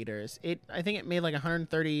in theaters. I think it made like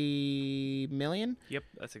 130 million. Yep,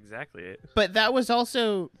 that's exactly it. But that was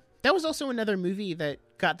also another movie that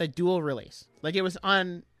got the dual release. Like it was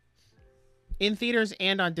in theaters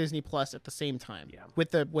and on Disney Plus at the same time. Yeah.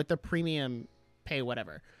 With the premium pay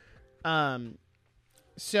whatever.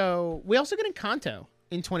 So we also get Encanto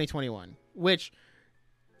in 2021, which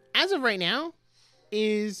as of right now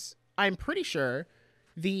is, I'm pretty sure,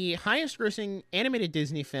 the highest grossing animated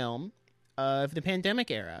Disney film of the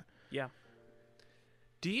pandemic era. Yeah.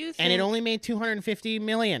 Do you think... And it only made 250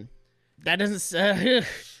 million. That doesn't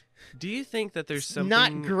Do you think that there's something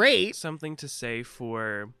not great. Something to say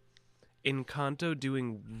for Encanto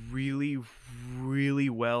doing really, really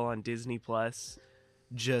well on Disney Plus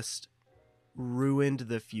just ruined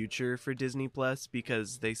the future for Disney Plus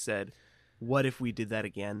because they said, what if we did that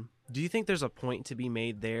again? Do you think there's a point to be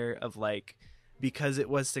made there of like, because it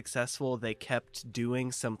was successful, they kept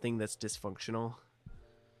doing something that's dysfunctional?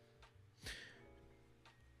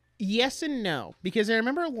 Yes and no, because I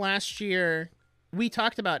remember last year we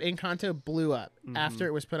talked about Encanto blew up after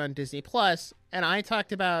it was put on Disney Plus, and I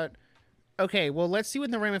talked about, okay, well, let's see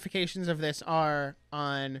what the ramifications of this are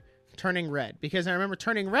on Turning Red, because I remember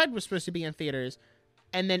Turning Red was supposed to be in theaters,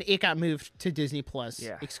 and then it got moved to Disney Plus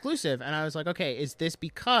exclusive, and I was like, okay, is this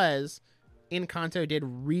because Encanto did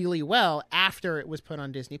really well after it was put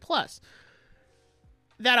on Disney Plus?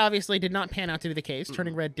 That obviously did not pan out to be the case.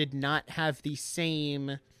 Turning Red did not have the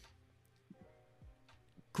same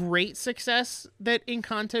great success that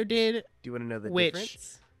Encanto did. Do you want to know the which,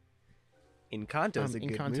 difference? Encanto's a good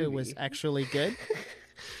Encanto movie. was actually good.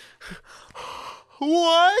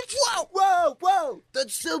 What? Whoa!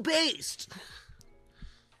 That's so based.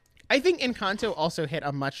 I think Encanto also hit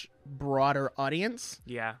a much broader audience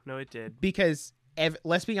Yeah, no, it did. because,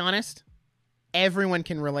 let's be honest, everyone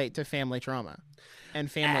can relate to family trauma and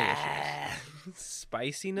family issues.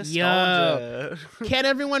 Spicy nostalgia. Can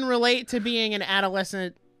everyone relate to being an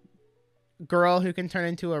adolescent girl who can turn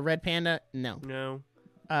into a red panda? No. No.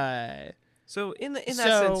 Uh, So in that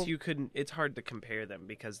So- sense, you couldn't. It's hard to compare them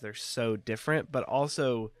because they're so different, but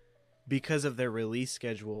also because of their release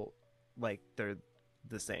schedule, like they're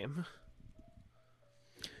the same.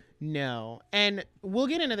 no. And we'll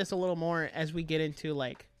get into this a little more as we get into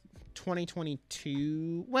like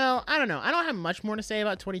 2022. Well, I don't know. I don't have much more to say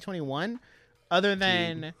about 2021 other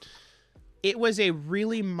than it was a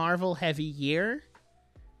really Marvel heavy year,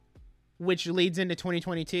 which leads into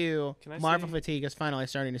 2022. Can I Marvel say- fatigue is finally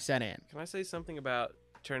starting to set in. Can I say something about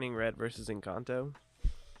Turning Red versus Encanto?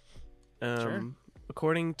 Sure.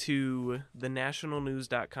 According to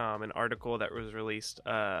thenationalnews.com, an article that was released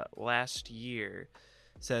last year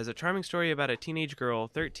says a charming story about a teenage girl,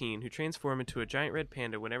 13, who transforms into a giant red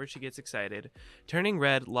panda whenever she gets excited. Turning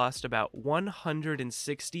Red lost about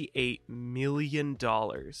 $168 million,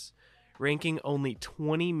 ranking only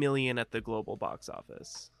 $20 million at the global box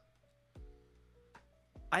office.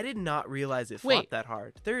 I did not realize it flopped Wait. that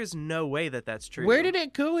hard. There is no way that that's true. Where did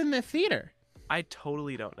it go in the theater? I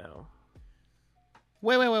totally don't know.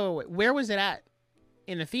 Wait. Where was it at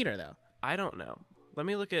in the theater, though? I don't know. Let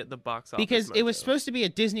me look at the box office. Because it was Mojo. supposed to be a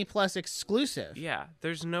Disney Plus exclusive. Yeah,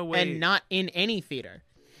 there's no way. And not in any theater.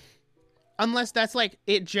 Unless that's like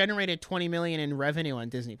it generated 20 million in revenue on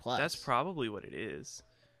Disney Plus. That's probably what it is.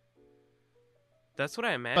 That's what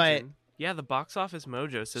I imagine. Yeah, the box office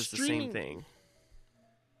mojo says the same Streaming- thing.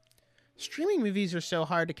 Streaming movies are so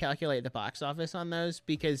hard to calculate the box office on those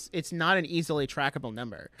because it's not an easily trackable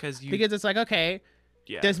number. Because Because it's like, okay,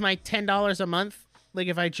 yeah. does my $10 a month, like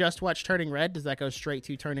if I just watch Turning Red, does that go straight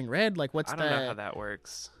to Turning Red? Like I don't know how that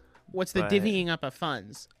works. what's the but- divvying up of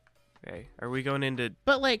funds? Okay, are we going into?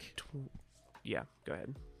 But like, Yeah, go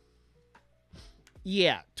ahead.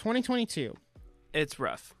 yeah, 2022. It's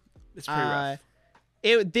rough. It's pretty rough.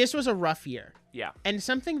 This was a rough year. Yeah. And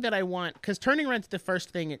something that I want, because Turning Red's the first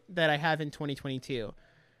thing that I have in 2022.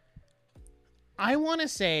 I want to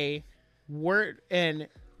say, and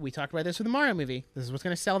we talked about this with the Mario movie. This is what's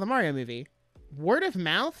going to sell the Mario movie. Word of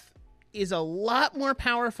mouth is a lot more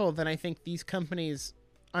powerful than I think these companies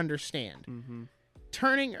understand. Mm-hmm.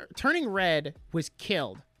 Turning Red was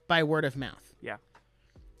killed by word of mouth. Yeah.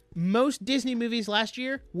 Most Disney movies last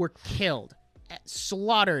year were killed,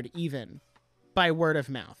 slaughtered even by word of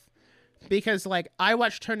mouth. because like I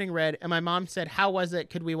watched Turning Red and my mom said, how was it?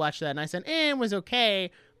 Could we watch that? And I said, it was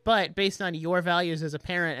okay. But based on your values as a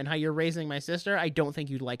parent and how you're raising my sister, I don't think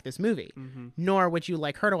you'd like this movie. Nor would you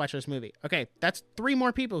like her to watch this movie. Okay, that's 3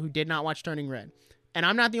 more people who did not watch Turning Red. And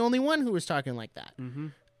I'm not the only one who was talking like that.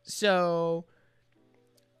 So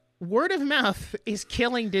word of mouth is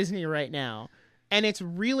killing Disney right now. And it's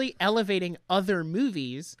really elevating other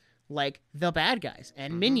movies like The Bad Guys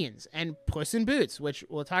and Minions and Puss in Boots, which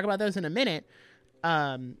we'll talk about those in a minute.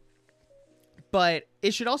 But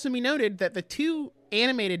it should also be noted that the 2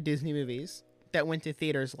 animated Disney movies that went to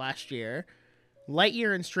theaters last year,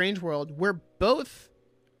 Lightyear and Strange World, were both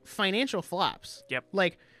financial flops. Yep.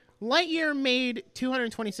 Like, Lightyear made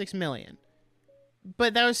 $226 million,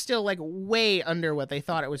 but that was still like way under what they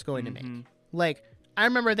thought it was going to make. Like, I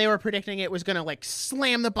remember they were predicting it was going to like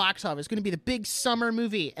slam the box office, going to be the big summer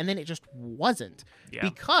movie, and then it just wasn't.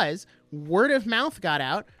 Because word of mouth got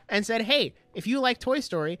out and said, hey, if you like Toy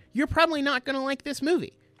Story, you're probably not going to like this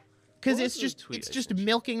movie. Because it's just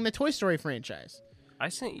milking the Toy Story franchise. I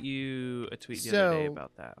sent you a tweet the other day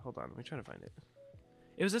about that. Hold on, let me try to find it.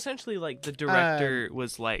 It was essentially like the director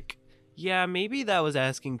was like, yeah, maybe that was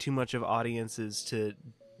asking too much of audiences to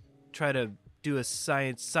try to do a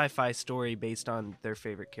sci-fi story based on their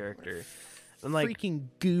favorite character. And like, freaking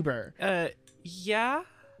goober. Yeah.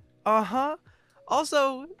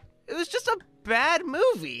 Also, it was just a bad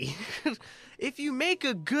movie. If you make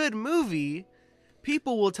a good movie,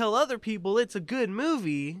 people will tell other people it's a good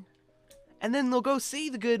movie, and then they'll go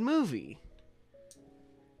see the good movie.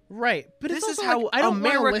 Right, but this it's is how I don't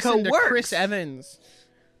America listen works. To Chris Evans.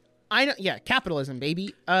 Capitalism,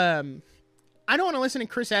 baby. I don't want to listen to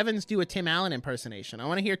Chris Evans do a Tim Allen impersonation. I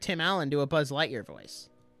want to hear Tim Allen do a Buzz Lightyear voice.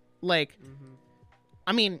 Like,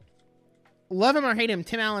 I mean, love him or hate him,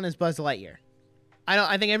 Tim Allen is Buzz Lightyear.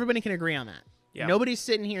 I think everybody can agree on that. Yeah. Nobody's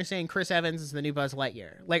sitting here saying Chris Evans is the new Buzz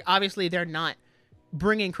Lightyear. Like, obviously, they're not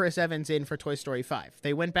bringing Chris Evans in for Toy Story 5.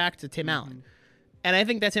 They went back to Tim Allen. And I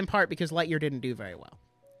think that's in part because Lightyear didn't do very well.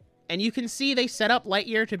 And you can see they set up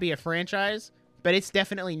Lightyear to be a franchise, but it's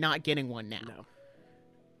definitely not getting one now.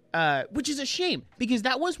 No. Which is a shame, because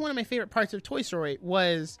that was one of my favorite parts of Toy Story,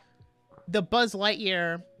 was the Buzz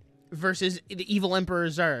Lightyear versus the evil Emperor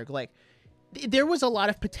Zurg. Like, there was a lot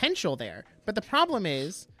of potential there. But the problem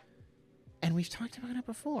is, and we've talked about it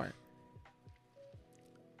before,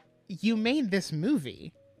 you made this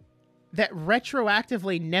movie that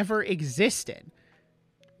retroactively never existed,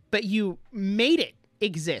 but you made it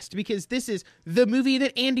exist because this is the movie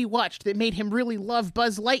that Andy watched that made him really love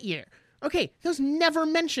Buzz Lightyear. Okay, that was never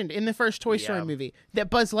mentioned in the first Toy Story movie, that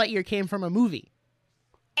Buzz Lightyear came from a movie.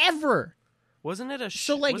 Ever. Wasn't it a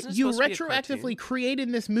So, like, you retroactively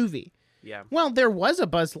created this movie. Yeah. Well, there was a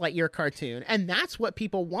Buzz Lightyear cartoon, and that's what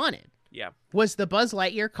people wanted. Yeah. Was the Buzz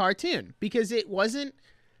Lightyear cartoon, because it wasn't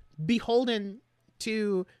beholden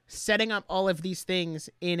to setting up all of these things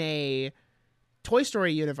in a Toy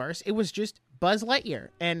Story universe. It was just Buzz Lightyear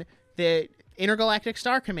and the Intergalactic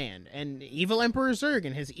Star Command and evil Emperor Zurg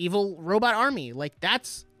and his evil robot army. Like,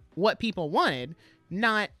 that's what people wanted,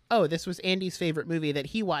 not, oh, this was Andy's favorite movie that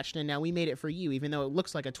he watched and now we made it for you, even though it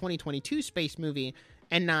looks like a 2022 space movie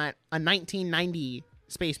and not a 1990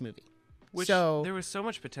 space movie. Which, so there was so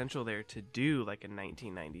much potential there to do like a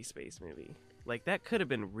 1990 space movie. Like, that could have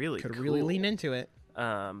been really could cool. really lean into it.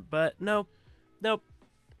 But nope.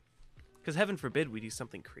 Because heaven forbid we do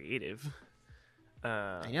something creative.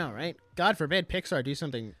 I know, right? God forbid Pixar do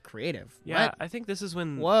something creative. Yeah, What? I think this is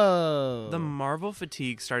when the Marvel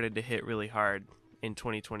fatigue started to hit really hard in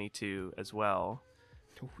 2022 as well.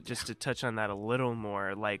 Just to touch on that a little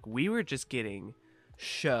more, like, we were just getting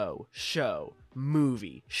show,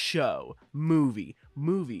 movie.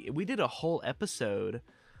 We did a whole episode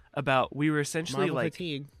about we were essentially Marvel like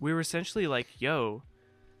fatigue. yo,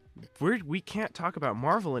 we can't talk about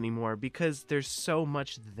Marvel anymore because there's so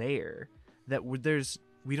much there that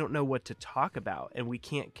we don't know what to talk about and we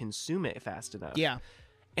can't consume it fast enough. Yeah.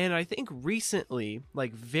 And I think recently,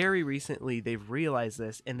 like very recently, they've realized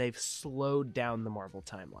this and they've slowed down the Marvel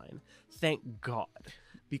timeline. Thank God.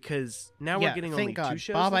 Because now we're getting only God. 2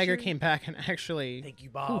 shows. Bob this Iger year. came back and actually... Thank you,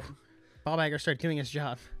 Bob. Bob Iger started doing his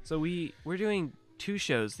job. So we're doing 2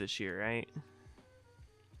 shows this year, right?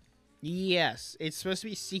 Yes. It's supposed to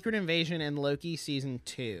be Secret Invasion and Loki Season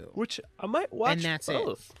 2. Which I might watch And that's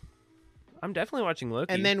both. I'm definitely watching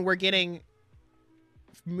Loki. And then we're getting...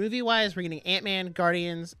 Movie-wise, we're getting Ant-Man,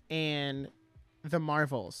 Guardians, and the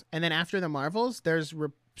Marvels. And then after the Marvels, there's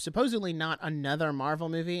supposedly not another Marvel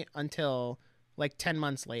movie until like 10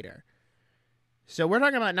 months later. So we're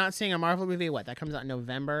talking about not seeing a Marvel movie. What? That comes out in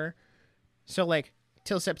November. So like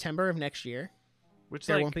till September of next year. Which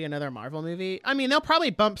there like, won't be another Marvel movie. I mean, they'll probably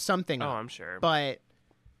bump something oh, up, I'm sure. but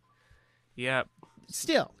Yeah.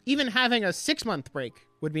 still, even having a 6-month break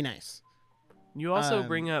would be nice. You also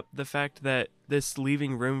bring up the fact that this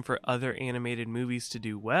leaving room for other animated movies to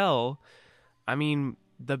do well. I mean,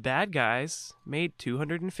 The Bad Guys made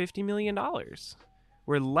 $250 million,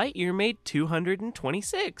 where Lightyear made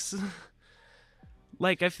 226.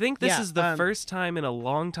 Like, I think this is the first time in a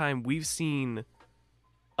long time we've seen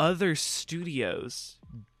other studios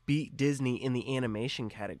beat Disney in the animation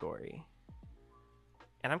category.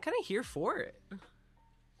 And I'm kind of here for it.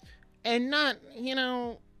 And not,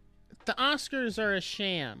 the Oscars are a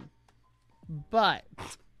sham, but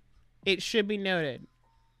it should be noted.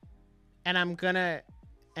 And I'm gonna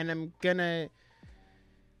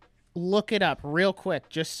look it up real quick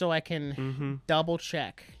just so I can double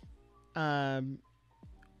check. I'm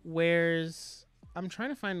trying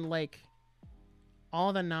to find like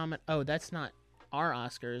all the oh, that's not our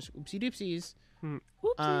Oscars. Oopsie doopsies.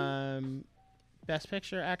 Oopsie. Best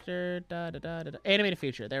Picture, Actor, Animated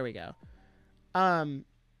Feature. There we go.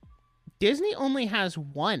 Disney only has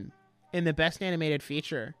one in the Best Animated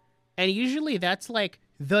Feature, and usually that's like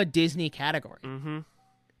the Disney category.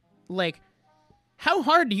 Like, how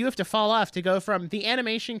hard do you have to fall off to go from the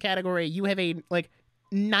animation category? You have a like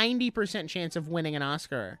 90% chance of winning an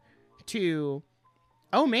Oscar to,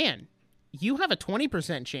 oh man, you have a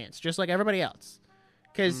 20% chance, just like everybody else.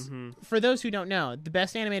 Because for those who don't know, the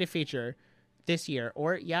Best Animated Feature this year,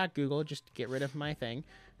 or Google, just get rid of my thing.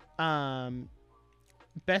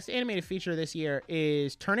 Best Animated Feature this year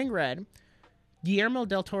is Turning Red, Guillermo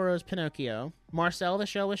del Toro's Pinocchio, Marcel the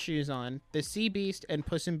Shell with Shoes On, The Sea Beast, and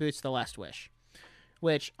Puss in Boots: The Last Wish.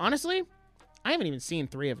 Which, honestly, I haven't even seen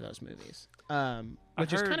 3 of those movies,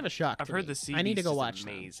 which is kind of a shock. I've heard The Sea Beast I need to go watch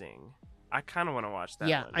amazing. Them. I kind of want to watch that.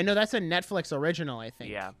 Yeah, one. I know that's a Netflix original. I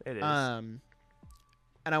think. Yeah, it is. And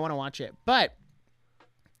I want to watch it, but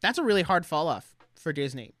that's a really hard fall off for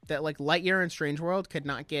Disney. That like Lightyear and Strange World could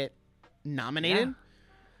not get nominated. Yeah.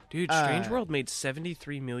 Dude, Strange World made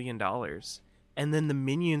 $73 million. And then the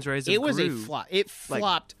Minions Rise of Gru. It was a flop. It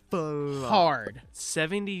flopped hard.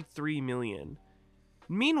 $73 million.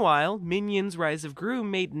 Meanwhile, Minions Rise of Gru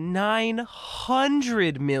made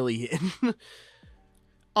 $900 million.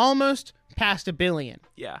 Almost past $1 billion.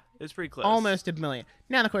 Yeah, it was pretty close. Almost $1 billion.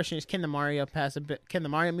 Now the question is, can the Mario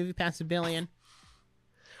movie pass $1 billion?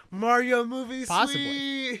 Mario movie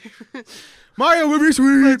Possibly. sweet. Mario movie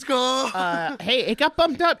sweet. Let's go. Hey, it got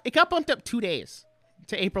bumped up. It got bumped up 2 days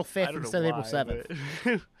to April 5th instead of April 7th.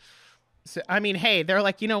 But... So, I mean, hey, they're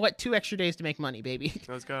like, you know what? 2 extra days to make money, baby.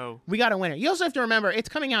 Let's go. We got a winner. You also have to remember it's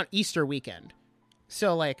coming out Easter weekend,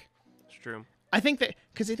 so like, It's true. I think that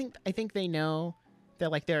because I think they know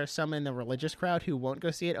that like there are some in the religious crowd who won't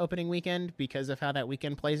go see it opening weekend because of how that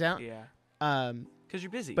weekend plays out. Yeah. Because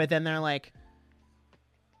you're busy. But then they're like,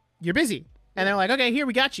 you're busy, and they're like, okay, here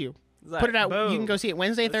we got you. Like, Put it out. boom. You can go see it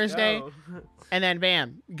Wednesday, Let's Thursday, go. and then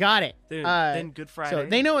bam, got it. Dude, then Good Friday. So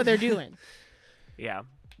they know what they're doing. Yeah.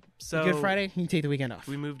 So Good Friday, you can take the weekend off.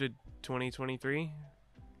 We moved to 2023.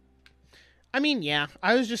 I mean, yeah.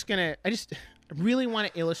 I just really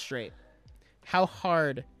want to illustrate how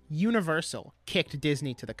hard Universal kicked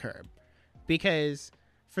Disney to the curb. Because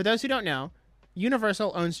for those who don't know,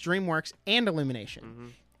 Universal owns DreamWorks and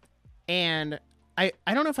Illumination. And I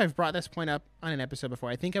don't know if I've brought this point up on an episode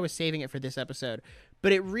before. I think I was saving it for this episode.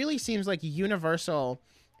 But it really seems like Universal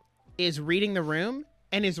is reading the room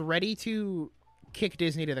and is ready to kick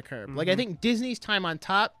Disney to the curb. Like, I think Disney's time on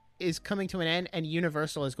top is coming to an end, and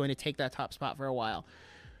Universal is going to take that top spot for a while.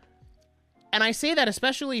 And I say that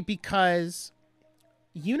especially because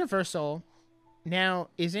Universal now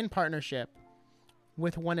is in partnership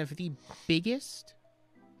with one of the biggest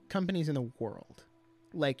companies in the world.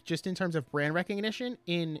 Like, just in terms of brand recognition,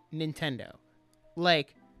 in Nintendo.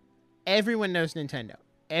 Like, everyone knows Nintendo.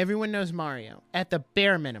 Everyone knows Mario, at the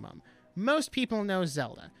bare minimum. Most people know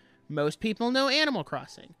Zelda. Most people know Animal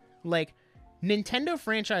Crossing. Like, Nintendo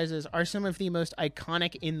franchises are some of the most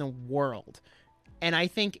iconic in the world. And I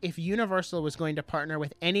think if Universal was going to partner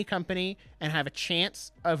with any company and have a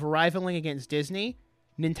chance of rivaling against Disney,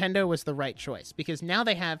 Nintendo was the right choice. Because now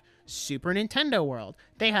they have Super Nintendo World.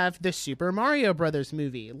 They have the Super Mario Brothers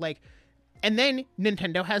movie. Like, and then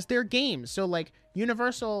Nintendo has their games. So, like,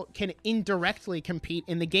 Universal can indirectly compete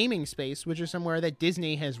in the gaming space, which is somewhere that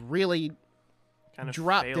Disney has really Kind of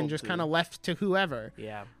dropped and failed just to. kind of left to whoever.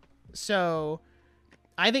 Yeah. So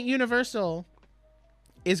I think Universal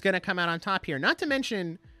is going to come out on top here. Not to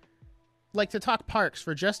mention, like, to talk parks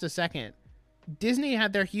for just a second, Disney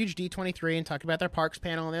had their huge D23 and talked about their parks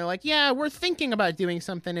panel, and they're like, yeah, we're thinking about doing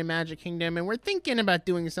something in Magic Kingdom, and we're thinking about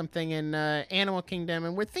doing something in Animal Kingdom,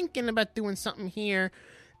 and we're thinking about doing something here.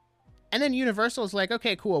 And then Universal's like,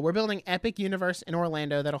 okay, cool. We're building Epic Universe in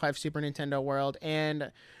Orlando that'll have Super Nintendo World,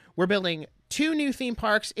 and we're building 2 new theme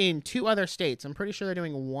parks in 2 other states. I'm pretty sure they're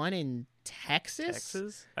doing one in Texas.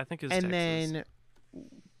 Texas? I think it's and Texas.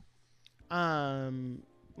 Then,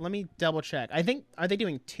 let me double check. I think, are they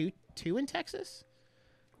doing two in Texas?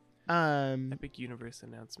 Epic Universe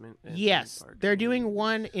announcement. and Yes, theme park. they're doing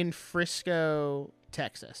one in Frisco,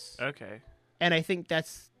 Texas. Okay. And I think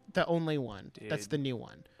that's the only one. That's Dude. the new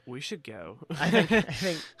one. We should go. I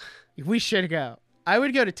think we should go. I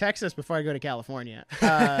would go to Texas before I go to California.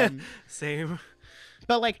 Same.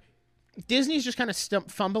 But like Disney's just kind of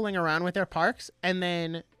fumbling around with their parks, and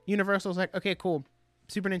then Universal's like, okay, cool,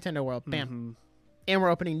 Super Nintendo World, bam, Mhm. and we're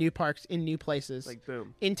opening new parks in new places, Like,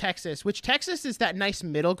 boom. in Texas. Which Texas is that nice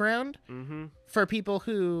middle ground Mm-hmm. for people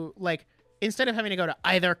who like instead of having to go to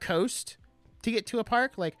either coast to get to a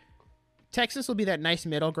park, like Texas will be that nice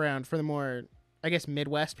middle ground for the more, I guess,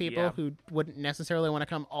 Midwest people Yeah. who wouldn't necessarily want to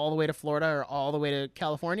come all the way to Florida or all the way to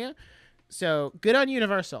California. So good on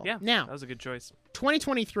Universal. Yeah. Now, That was a good choice.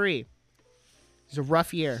 2023 is a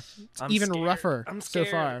rough year. It's I'm even scared. rougher I'm so scared.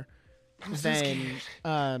 far I'm so than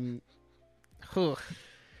scared. whew.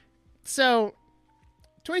 So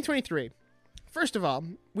 2023. First of all,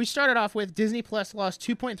 we started off with Disney Plus lost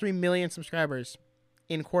 2.3 million subscribers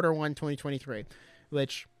in Q1 2023,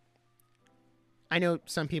 which I know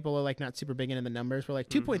some people are like not super big into the numbers. We're like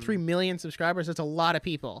 2.3 million subscribers. That's a lot of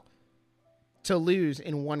people to lose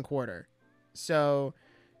in one quarter. So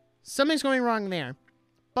something's going wrong there.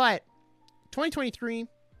 But 2023,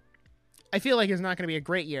 I feel like is not going to be a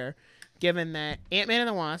great year, given that Ant-Man and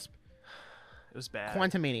the Wasp, It was bad. It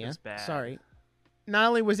Quantumania, was bad. sorry, not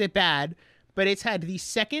only was it bad, but it's had the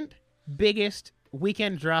second biggest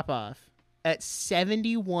weekend drop-off at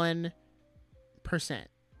 71%.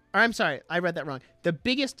 Or I'm sorry, I read that wrong. The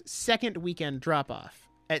biggest second weekend drop-off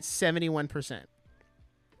at 71%.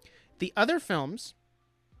 The other films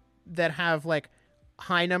that have like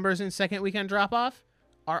high numbers in second weekend drop-off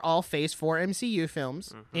are all Phase 4 MCU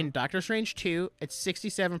films. In Doctor Strange 2 at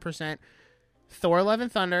 67%, Thor: Love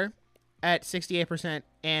and Thunder at 68%,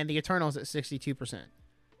 and The Eternals at 62%.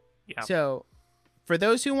 Yeah. So, for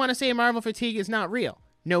those who want to say Marvel fatigue is not real,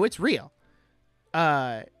 no, it's real.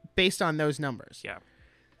 Based on those numbers. Yeah.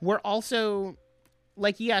 We're also,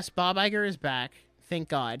 like, yes, Bob Iger is back. Thank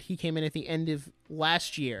God. He came in at the end of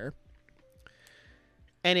last year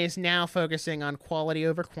and is now focusing on quality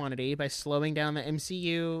over quantity by slowing down the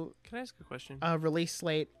MCU Can I ask a question? release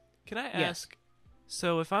slate. Can I yes. ask?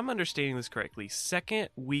 So, if I'm understanding this correctly, second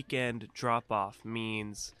weekend drop off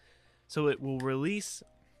means so it will release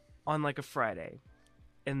on like a Friday,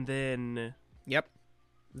 and then Yep.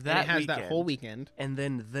 that and it has weekend, that whole weekend. and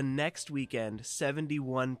then the next weekend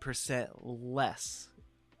 71% less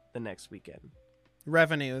the next weekend.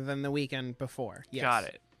 Revenue than the weekend before. Yes. Got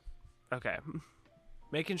it. Okay.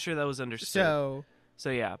 Making sure that was understood. So,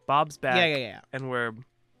 yeah, Bob's back. yeah. And we're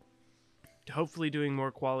hopefully doing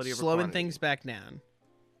more quality over Slowing quantity. things back down.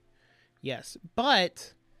 Yes.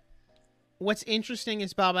 But what's interesting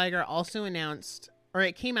is Bob Iger also announced, or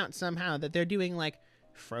it came out somehow, that they're doing like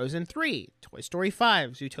Frozen 3, Toy Story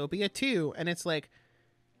 5, Zootopia 2. And it's like,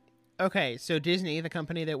 okay, so Disney, the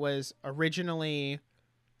company that was originally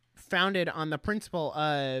founded on the principle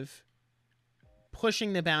of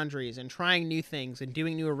pushing the boundaries and trying new things and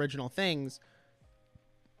doing new original things,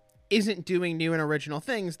 isn't doing new and original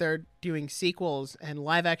things. They're doing sequels and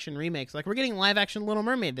live action remakes. Like, we're getting live action Little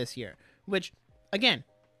Mermaid this year, which, again,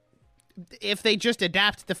 if they just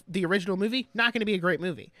adapt the original movie, not going to be a great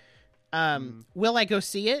movie. Will I go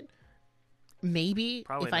see it? Maybe.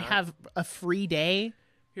 Probably if I not. have a free day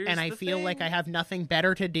Here's and I the feel like thing. I have nothing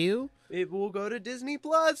better to do. It will go to Disney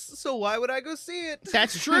Plus, so why would I go see it?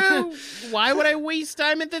 That's true. Why would I waste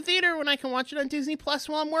time at the theater when I can watch it on Disney Plus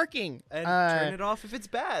while I'm working? And turn it off if it's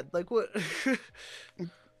bad. Like what?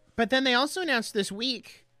 But then they also announced this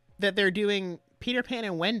week that they're doing Peter Pan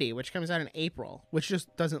and Wendy, which comes out in April, which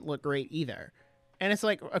just doesn't look great either. And it's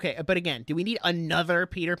like, okay, but again, do we need another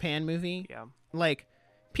Peter Pan movie? Yeah. Like,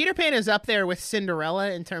 Peter Pan is up there with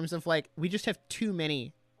Cinderella in terms of, like, we just have too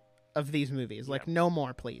many of these movies. Like, no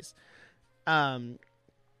more, please.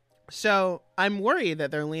 So I'm worried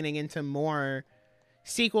that they're leaning into more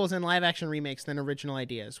sequels and live action remakes than original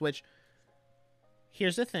ideas, which,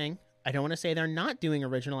 here's the thing. I don't want to say they're not doing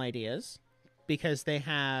original ideas, because they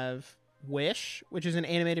have Wish, which is an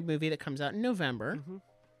animated movie that comes out in November. Mhm.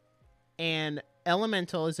 And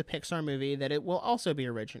Elemental is a Pixar movie that it will also be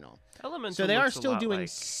original. Elemental So they are looks a still lot doing like-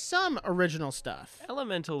 some original stuff.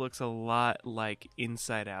 Elemental looks a lot like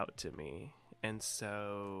Inside Out to me, and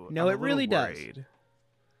so No, I'm a it really little does. worried.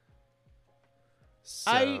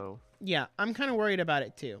 So Yeah, I'm kind of worried about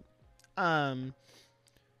it too.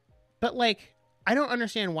 But like, I don't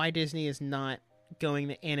understand why Disney is not going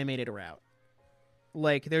the animated route.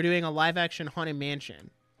 Like, they're doing a live action Haunted Mansion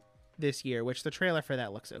this year, which the trailer for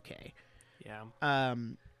that looks okay. yeah,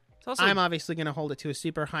 It's it's also I'm obviously going to hold it to a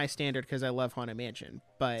super high standard because I love Haunted Mansion,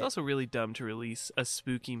 but it's also really dumb to release a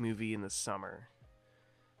spooky movie in the summer.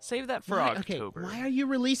 Save that for why, October. Okay, why are you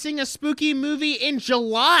releasing a spooky movie in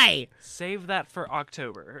July? Save that for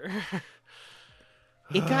October.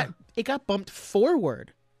 It got bumped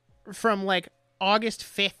forward from like August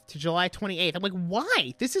 5th to July 28th. I'm like,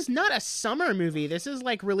 why? This is not a summer movie. This is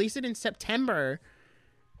like release it in September.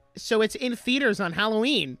 So it's in theaters on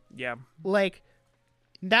Halloween. Yeah. Like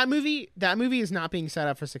that movie is not being set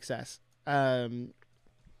up for success. But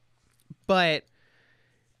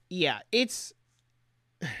yeah, it's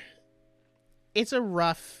a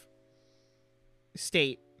rough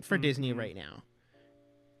state for Disney right now.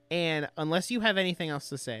 And unless you have anything else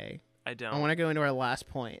to say, I don't. I want to go into our last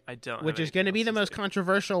point, I don't. which have is going to anything be the else most say.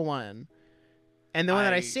 controversial one, and the one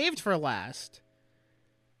that I saved for last,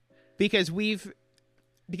 because we've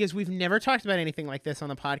never talked about anything like this on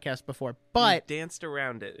the podcast before, but We've danced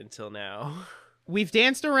around it until now. we've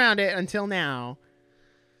danced around it until now.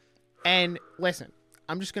 And listen,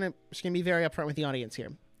 I'm just gonna be very upfront with the audience here.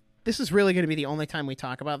 This is really going to be the only time we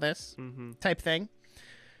talk about this type thing,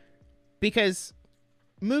 because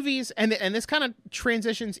movies, and this kind of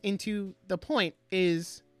transitions into the point,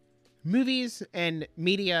 is movies and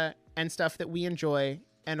media and stuff that we enjoy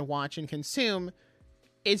and watch and consume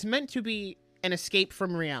is meant to be an escape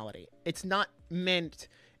from reality. It's not meant,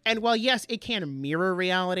 and while yes, it can mirror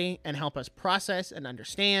reality and help us process and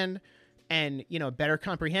understand and, you know, better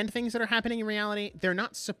comprehend things that are happening in reality, they're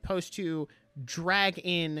not supposed to drag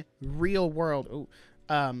in real world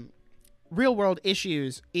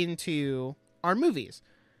issues into our movies.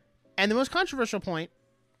 And the most controversial point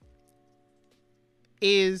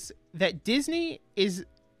is that Disney is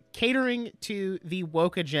catering to the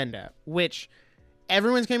woke agenda, which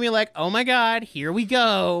everyone's going to be like, oh my God, here we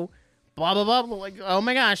go. Blah, blah, blah. Like, oh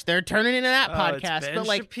my gosh, they're turning into that podcast. It's Ben but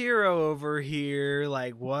like, Shapiro over here.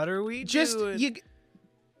 Like, what are we doing?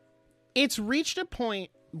 It's reached a point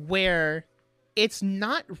where it's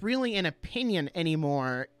not really an opinion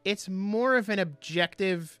anymore. It's more of an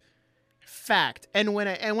objective fact. And when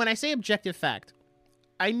I say objective fact,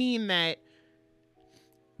 I mean that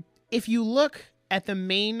if you look at the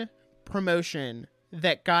main promotion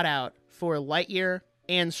that got out for Lightyear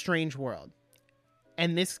and Strange World,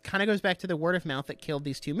 and this kind of goes back to the word of mouth that killed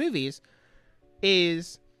these two movies,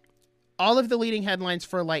 is all of the leading headlines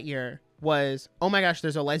for Lightyear was, oh my gosh,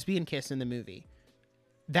 there's a lesbian kiss in the movie.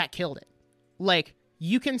 That killed it. Like,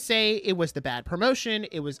 you can say it was the bad promotion,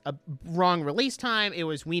 it was a wrong release time, it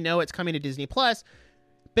was, we know it's coming to Disney Plus,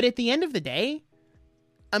 but at the end of the day,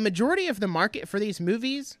 a majority of the market for these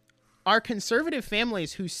movies are conservative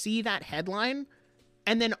families who see that headline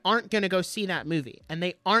and then aren't going to go see that movie, and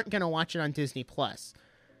they aren't going to watch it on Disney Plus.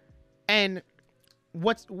 And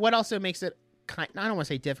what also makes it I don't want to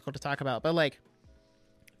say difficult to talk about, but like,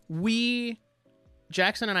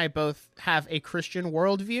 Jackson and I both have a Christian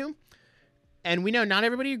worldview, and we know not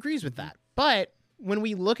everybody agrees with that. But when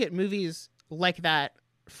we look at movies like that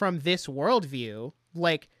from this worldview,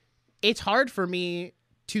 like, it's hard for me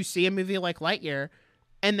to see a movie like Lightyear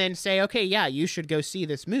and then say, okay, yeah, you should go see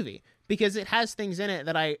this movie, because it has things in it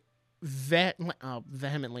that I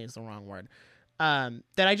vehemently is the wrong word, that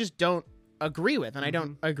I just don't agree with, and I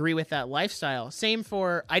don't agree with that lifestyle. Same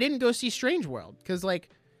for, I didn't go see Strange World because, like,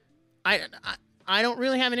 I don't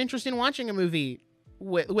really have an interest in watching a movie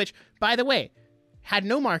which, by the way, had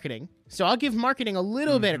no marketing, so I'll give marketing a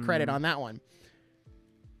little bit of credit on that one,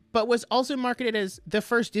 but was also marketed as the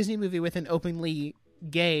first Disney movie with an openly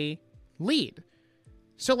gay lead.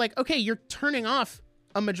 So, like, okay, you're turning off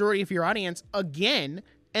a majority of your audience again,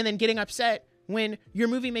 and then getting upset when your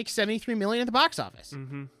movie makes $73 million at the box office.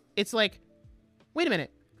 It's like, wait a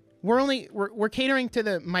minute, we're catering to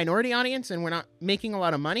the minority audience and we're not making a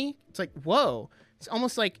lot of money. It's like, whoa. It's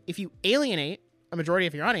almost like if you alienate a majority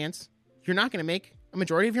of your audience, you're not going to make a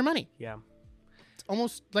majority of your money. Yeah. It's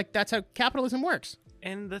almost like that's how capitalism works.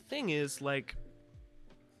 And the thing is, like,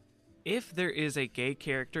 if there is a gay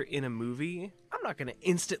character in a movie, I'm not going to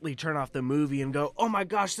instantly turn off the movie and go, oh my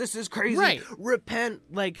gosh, this is crazy. Right. Repent.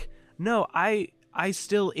 Like, no, I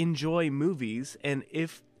still enjoy movies. And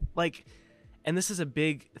if, like, And this is a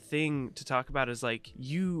big thing to talk about, is like,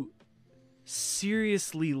 you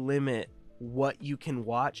seriously limit what you can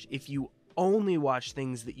watch if you only watch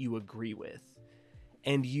things that you agree with.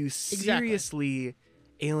 And you seriously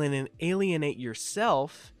alienate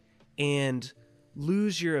yourself and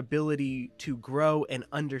lose your ability to grow and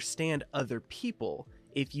understand other people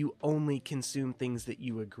if you only consume things that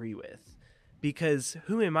you agree with. Because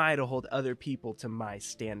who am I to hold other people to my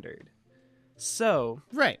standard? So,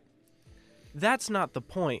 Right. that's not the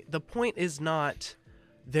point. The point is not,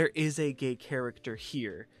 there is a gay character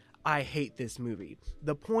here, I hate this movie.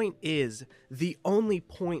 The point is, the only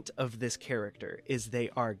point of this character is they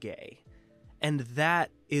are gay. And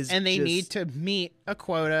that is And they just... need to meet a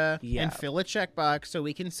quota Yeah. and fill a checkbox so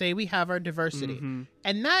we can say we have our diversity. Mhm.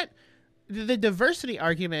 And that, the diversity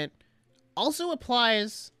argument also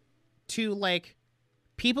applies to, like,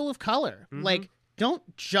 people of color. Mhm. Like,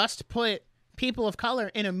 don't just put people of color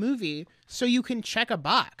in a movie so you can check a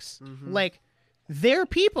box. Mhm. Like, they're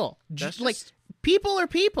people. That's Like, just- people are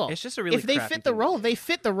people. It's just a really if they crappy fit the thing. role, they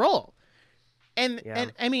fit the role. And Yeah.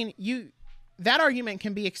 and I mean, that argument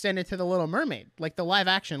can be extended to The Little Mermaid, like the live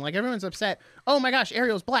action. Like, everyone's upset. Oh my gosh,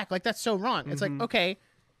 Ariel's black. Like, that's so wrong. It's like, okay,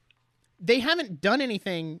 they haven't done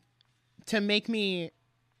anything to make me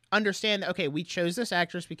understand that, okay, we chose this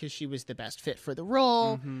actress because she was the best fit for the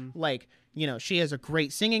role. Like, you know, she has a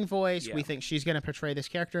great singing voice. Yeah. We think she's going to portray this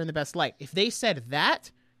character in the best light. If they said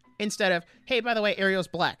that instead of, hey, by the way, Ariel's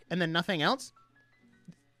black, and then nothing else,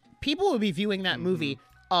 people would be viewing that movie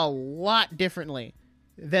a lot differently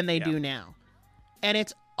than they do now. And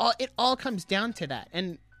it all comes down to that.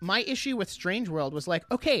 And my issue with Strange World was like,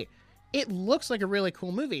 okay, it looks like a really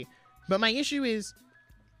cool movie, but my issue is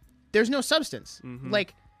there's no substance.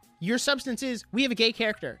 Like, your substance is, we have a gay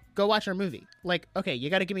character, go watch our movie. Like, okay,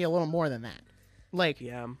 you got to give me a little more than that. Like,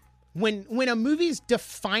 Yeah. when a movie's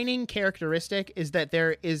defining characteristic is that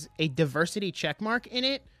there is a diversity checkmark in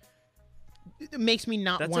it, it makes me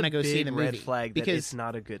not That's want a to go see big the movie. red flag that because it's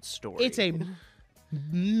not a good story. it's a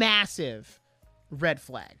massive red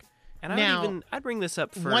flag. And Now, I'd bring this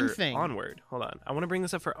up for one thing- Onward. Hold on. I want to bring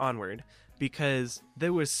this up for Onward because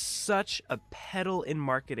there was such a peddle in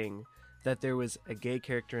marketing that there was a gay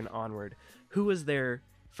character in Onward who was there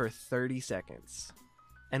for 30 seconds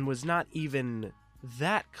and was not even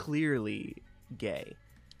that clearly gay.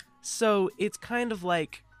 So it's kind of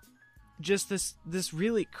like just this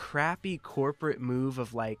really crappy corporate move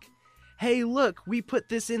of like, hey, look, we put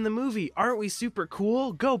this in the movie. Aren't we super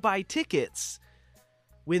cool? Go buy tickets.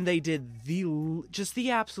 When they did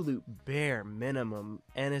the absolute bare minimum,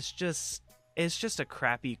 and it's just a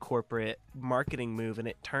crappy corporate marketing move, and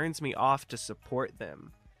it turns me off to support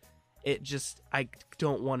them. I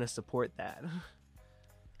don't want to support that.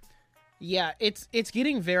 yeah, it's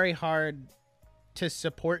getting very hard to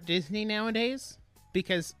support Disney nowadays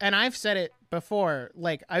because, and I've said it before,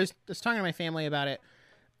 like I was talking to my family about it.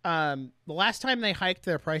 The last time they hiked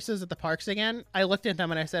their prices at the parks again, I looked at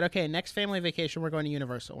them and I said, okay, next family vacation, we're going to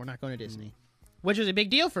Universal. We're not going to Disney, which is a big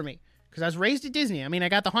deal for me because I was raised at Disney. I mean, I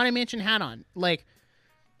got the Haunted Mansion hat on. Like,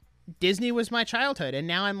 Disney was my childhood. And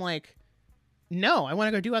now I'm like, no, I want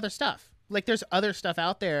to go do other stuff. Like, there's other stuff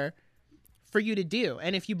out there for you to do.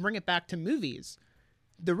 And if you bring it back to movies,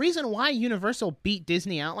 the reason why Universal beat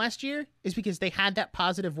Disney out last year is because they had that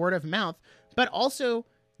positive word of mouth, but also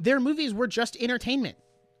their movies were just entertainment.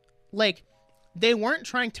 Like, they weren't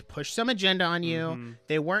trying to push some agenda on you.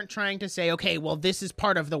 They weren't trying to say, okay, well, this is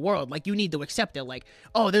part of the world. Like, you need to accept it. Like,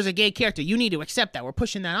 oh, there's a gay character. You need to accept that. We're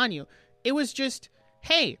pushing that on you. It was just,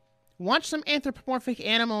 hey, watch some anthropomorphic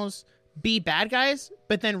animals be bad guys,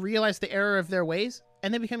 but then realize the error of their ways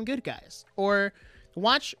and then become good guys. Or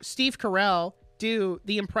watch Steve Carell do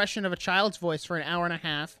the impression of a child's voice for an hour and a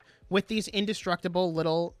half with these indestructible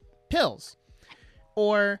little pills.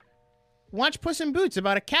 Or watch Puss in Boots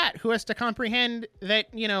about a cat who has to comprehend that,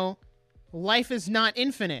 you know, life is not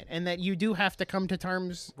infinite and that you do have to come to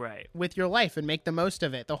terms Right. with your life and make the most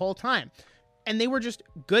of it the whole time. And they were just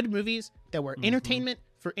good movies that were entertainment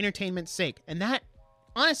for entertainment's sake. And that,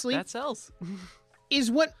 honestly, That sells.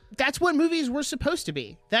 that's what movies were supposed to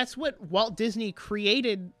be. That's what Walt Disney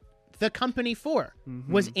created the company for,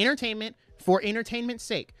 was entertainment for entertainment's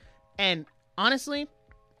sake. And honestly,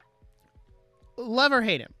 love him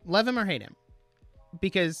or hate him,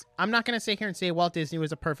 because I'm not going to sit here and say Walt Disney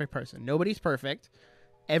was a perfect person. Nobody's perfect.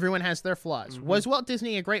 Everyone has their flaws. Was Walt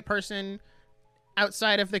Disney a great person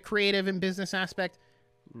outside of the creative and business aspect?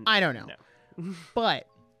 I don't know. No. But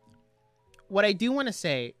what I do want to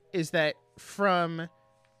say is that from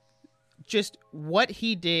just what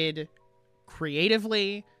he did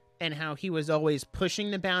creatively and how he was always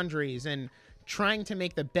pushing the boundaries and trying to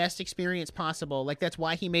make the best experience possible. Like, that's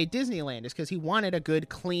why he made Disneyland, is because he wanted a good,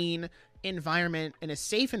 clean environment and a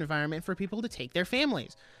safe environment for people to take their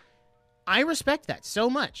families. I respect that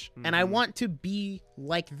so much. And I want to be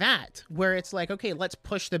like that, where it's like, okay, let's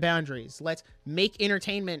push the boundaries. Let's make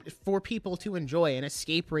entertainment for people to enjoy and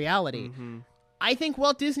escape reality. I think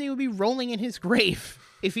Walt Disney would be rolling in his grave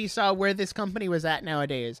if he saw where this company was at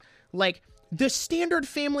nowadays. Like, the standard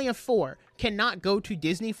family of 4 cannot go to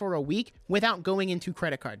Disney for a week without going into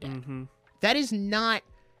credit card debt. That is not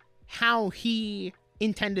how he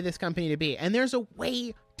intended this company to be. And there's a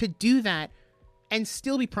way to do that and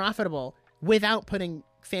still be profitable without putting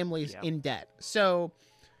families in debt. So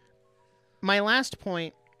my last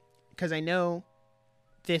point, because I know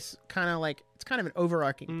this kind of like, it's kind of an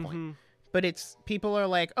overarching point, but it's, people are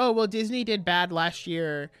like, oh, well, Disney did bad last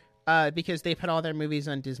year because they put all their movies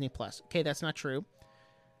on Disney Plus. Okay, that's not true,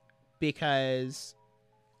 because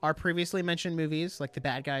our previously mentioned movies like The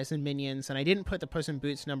Bad Guys and Minions, and I didn't put the Puss in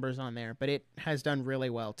Boots numbers on there, but it has done really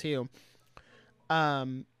well too.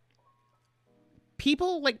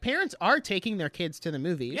 People, like, parents are taking their kids to the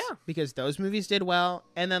movies because those movies did well.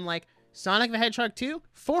 And then, like, Sonic the Hedgehog 2,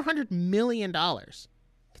 $400 million. That's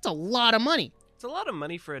a lot of money. It's a lot of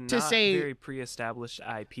money for a not very pre-established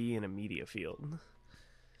IP in a media field.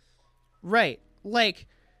 Right. Like,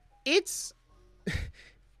 it's...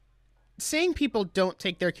 saying people don't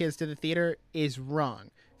take their kids to the theater is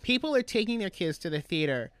wrong. People are taking their kids to the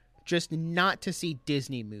theater just not to see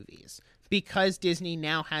Disney movies, because Disney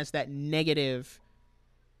now has that negative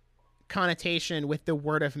connotation with the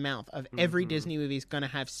word of mouth of every Disney movie is going to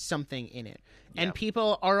have something in it. And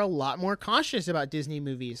people are a lot more cautious about Disney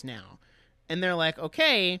movies now. And they're like,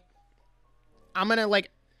 okay, I'm going to,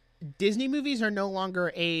 like, Disney movies are no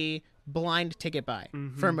longer a blind ticket buy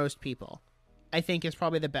for most people, I think is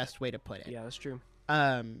probably the best way to put it. Yeah, that's true.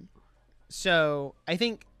 So I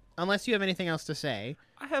think, unless you have anything else to say,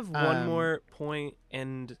 I have one more point,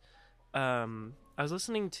 and I was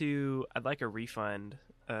listening to I'd Like a Refund,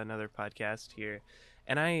 another podcast here,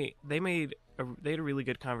 and they had a really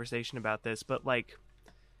good conversation about this, but, like,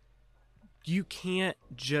 you can't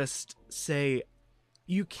just say,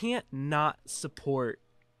 you can't not support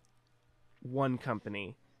one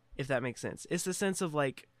company, if that makes sense. It's the sense of,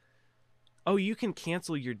 like, oh, you can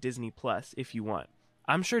cancel your Disney Plus if you want.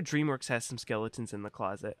 I'm sure DreamWorks has some skeletons in the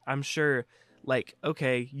closet. I'm sure, like,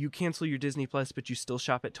 okay, you cancel your Disney Plus, but you still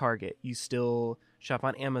shop at Target. You still shop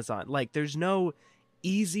on Amazon. Like, there's no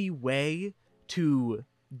easy way to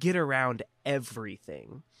get around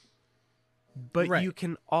everything. But you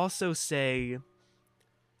can also say,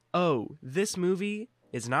 oh, this movie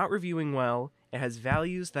is not reviewing well. It has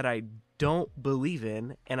values that I don't believe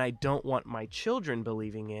in, and I don't want my children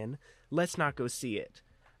believing in. Let's not go see it.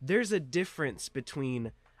 There's a difference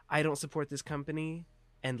between I don't support this company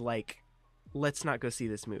and, like, let's not go see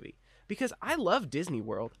this movie. Because I love Disney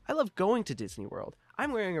World. I love going to Disney World.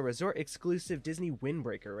 I'm wearing a resort exclusive Disney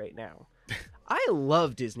windbreaker right now. I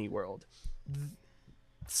love Disney World.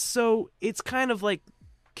 So it's kind of like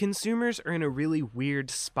consumers are in a really weird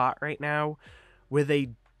spot right now where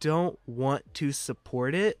they don't want to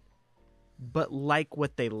support it, but like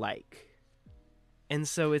what they like. And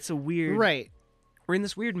so it's a weird... Right. We're in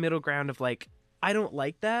this weird middle ground of, like, I don't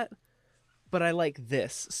like that, but I like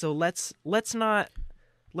this. So let's not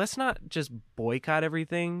just boycott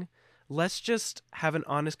everything. Let's just have an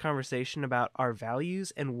honest conversation about our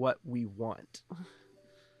values and what we want.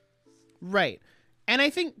 Right. And I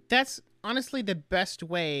think that's honestly the best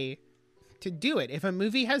way to do it. If a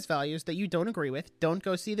movie has values that you don't agree with, don't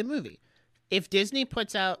go see the movie. If Disney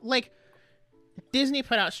puts out, like, Disney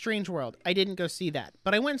put out Strange World, I didn't go see that,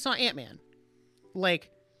 but I went and saw Ant-Man. Like,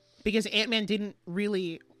 because Ant-Man didn't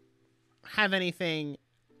really have anything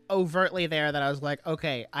overtly there that I was like,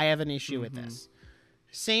 okay, I have an issue with this.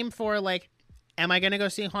 Same for, like, am I going to go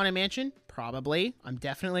see Haunted Mansion? Probably. I'm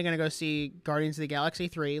definitely going to go see Guardians of the Galaxy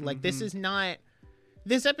 3. Like, this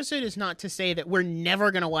episode is not to say that we're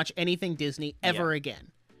never going to watch anything Disney ever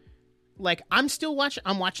again. Like, I'm watching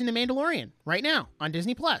The Mandalorian right now on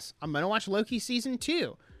Disney Plus. I'm going to watch Loki season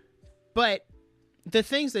 2. But the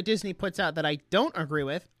things that Disney puts out that I don't agree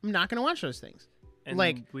with, I'm not going to watch those things. And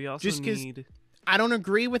like, we also just because I don't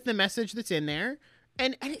agree with the message that's in there.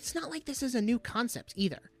 And it's not like this is a new concept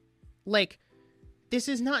either. Like, this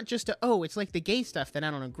is not just it's like the gay stuff that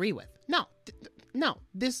I don't agree with. No.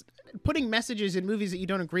 This putting messages in movies that you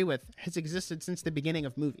don't agree with has existed since the beginning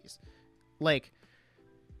of movies. Like,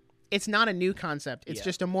 it's not a new concept. It's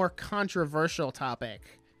just a more controversial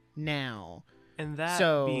topic now. And that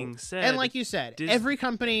being said... And like you said, every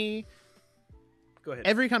company... Go ahead.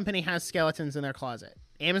 Every company has skeletons in their closet.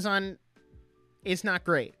 Amazon is not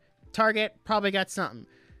great. Target probably got something.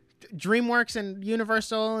 DreamWorks and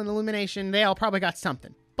Universal and Illumination, they all probably got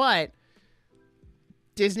something. But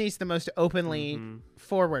Disney's the most openly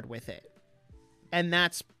forward with it. And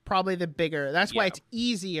that's probably the bigger... That's why it's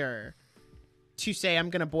easier to say I'm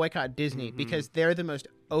going to boycott Disney because they're the most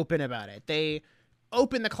open about it. They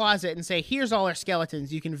open the closet and say, here's all our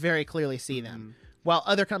skeletons. You can very clearly see them. While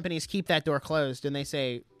other companies keep that door closed and they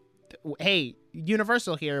say, hey,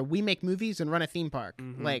 Universal here, we make movies and run a theme park.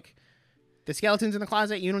 Like, the skeletons in the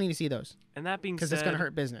closet, you don't need to see those. And that being said, because it's going to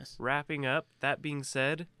hurt business. Wrapping up, that being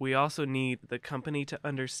said, we also need the company to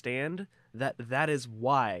understand that that is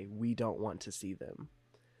why we don't want to see them.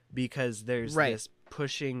 Because there's this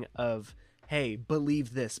pushing of, hey,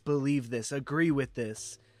 believe this, agree with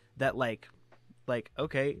this. That like,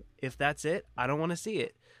 okay, if that's it, I don't want to see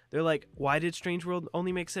it. They're like, why did Strange World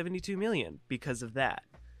only make 72 million? Because of that.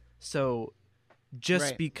 So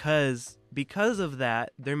just because of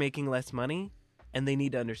that, they're making less money, and they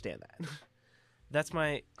need to understand that. That's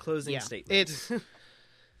my closing statement.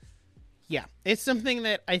 It's something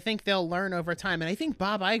that I think they'll learn over time, and I think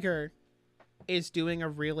Bob Iger is doing a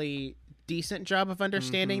really decent job of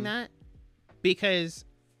understanding that, because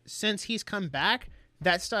since he's come back,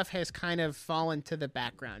 that stuff has kind of fallen to the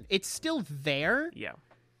background. It's still there,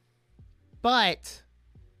 but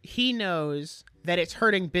he knows that it's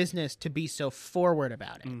hurting business to be so forward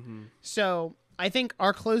about it. So I think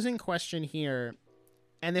our closing question here,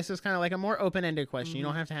 and this is kind of like a more open-ended question, you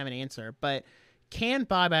don't have to have an answer, but can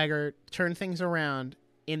Bob Iger turn things around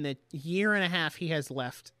in the year and a half he has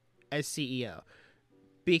left as CEO?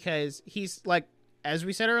 Because he's, like, as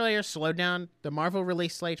we said earlier, slowed down the Marvel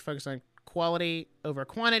release slate, focused on quality over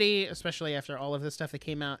quantity, especially after all of the stuff that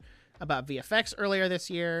came out about VFX earlier this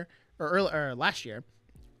year, or last year.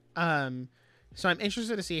 So I'm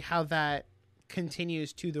interested to see how that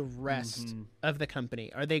continues to the rest of the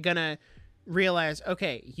company. Are they going to realize,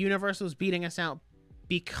 okay, Universal's beating us out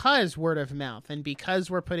because word of mouth and because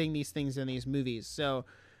we're putting these things in these movies? So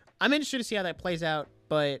I'm interested to see how that plays out,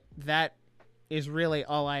 but that is really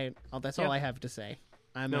all I have to say.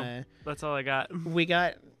 That's all I got.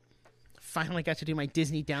 Finally got to do my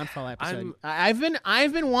Disney downfall episode. I've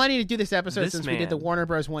been wanting to do this episode since we did the Warner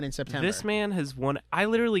Bros. one in September. This man has won. I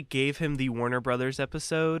literally gave him the Warner Brothers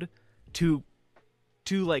episode to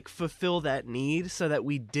like fulfill that need so that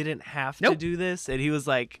we didn't have to do this. And he was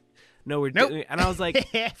like, no, we're doing. And I was like,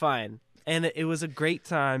 fine. And it was a great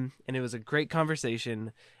time and it was a great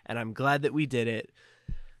conversation. And I'm glad that we did it.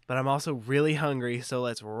 But I'm also really hungry. So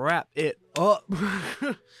let's wrap it up.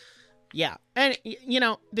 Yeah. And,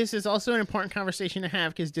 this is also an important conversation to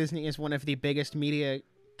have because Disney is one of the biggest media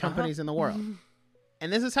companies in the world.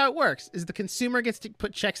 And this is how it works, is the consumer gets to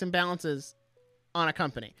put checks and balances on a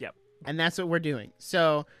company. Yep. And that's what we're doing.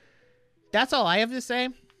 So that's all I have to say.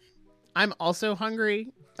 I'm also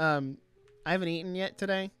hungry. I haven't eaten yet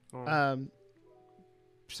today. So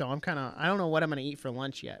I'm I don't know what I'm going to eat for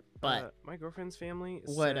lunch yet. But my girlfriend's family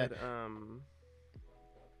said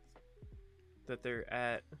that they're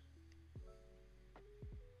at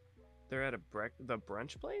the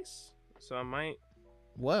brunch place, so I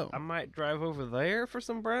might drive over there for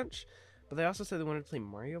some brunch. But they also said they wanted to play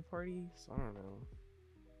Mario Party, so I don't know.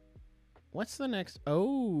 What's the next?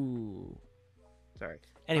 Oh, sorry.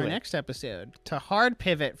 Anyway, our next episode, to hard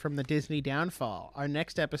pivot from the Disney downfall, our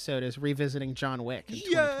next episode is revisiting John Wick in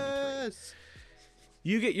 2023.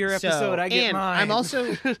 You get your episode, I get mine. I'm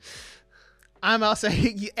also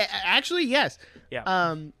actually, yes. Yeah.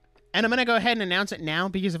 And I'm going to go ahead and announce it now,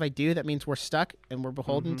 because if I do, that means we're stuck and we're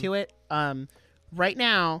beholden to it. Right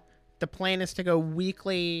now, the plan is to go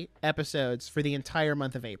weekly episodes for the entire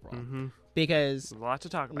month of April. Because a lot to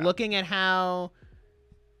talk about. Looking at how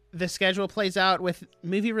the schedule plays out with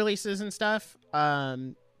movie releases and stuff,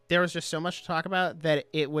 there was just so much to talk about that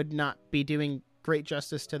it would not be doing great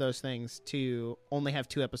justice to those things to only have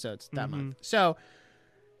 2 episodes that month. So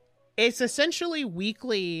it's essentially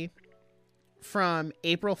weekly from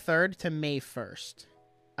April 3rd to May 1st.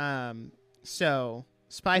 So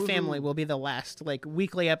Spy Family will be the last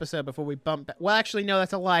weekly episode before we bump back. Well, actually, no,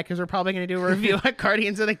 that's a lie, because we're probably going to do a review on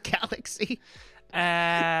Guardians of the Galaxy.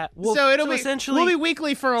 We'll be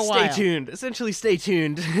weekly for a while. Stay tuned. Essentially, stay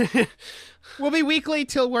tuned. We'll be weekly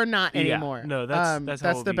till we're not anymore. Yeah, no, that's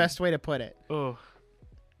that's the best way to put it. Oh.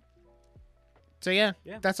 So yeah,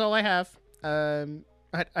 that's all I have.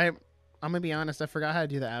 I'm gonna be honest. I forgot how to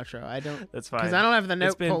do the outro. I don't. That's fine. Because I don't have the It's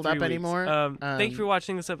note been pulled 3 up weeks. anymore. Thank you for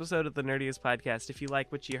watching this episode of the Nerdiest Podcast. If you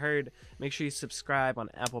like what you heard, make sure you subscribe on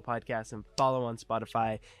Apple Podcasts and follow on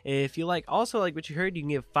Spotify. If you also like what you heard, you can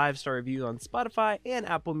give 5-star reviews on Spotify and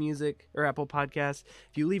Apple Music or Apple Podcasts.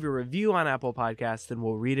 If you leave a review on Apple Podcasts, then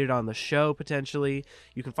we'll read it on the show potentially.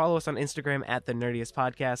 You can follow us on Instagram at the Nerdiest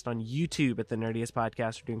Podcast, on YouTube at the Nerdiest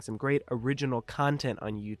Podcast. We're doing some great original content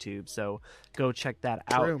on YouTube, so go check that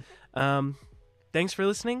out. True. Thanks for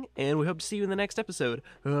listening, and we hope to see you in the next episode.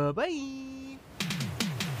 Bye.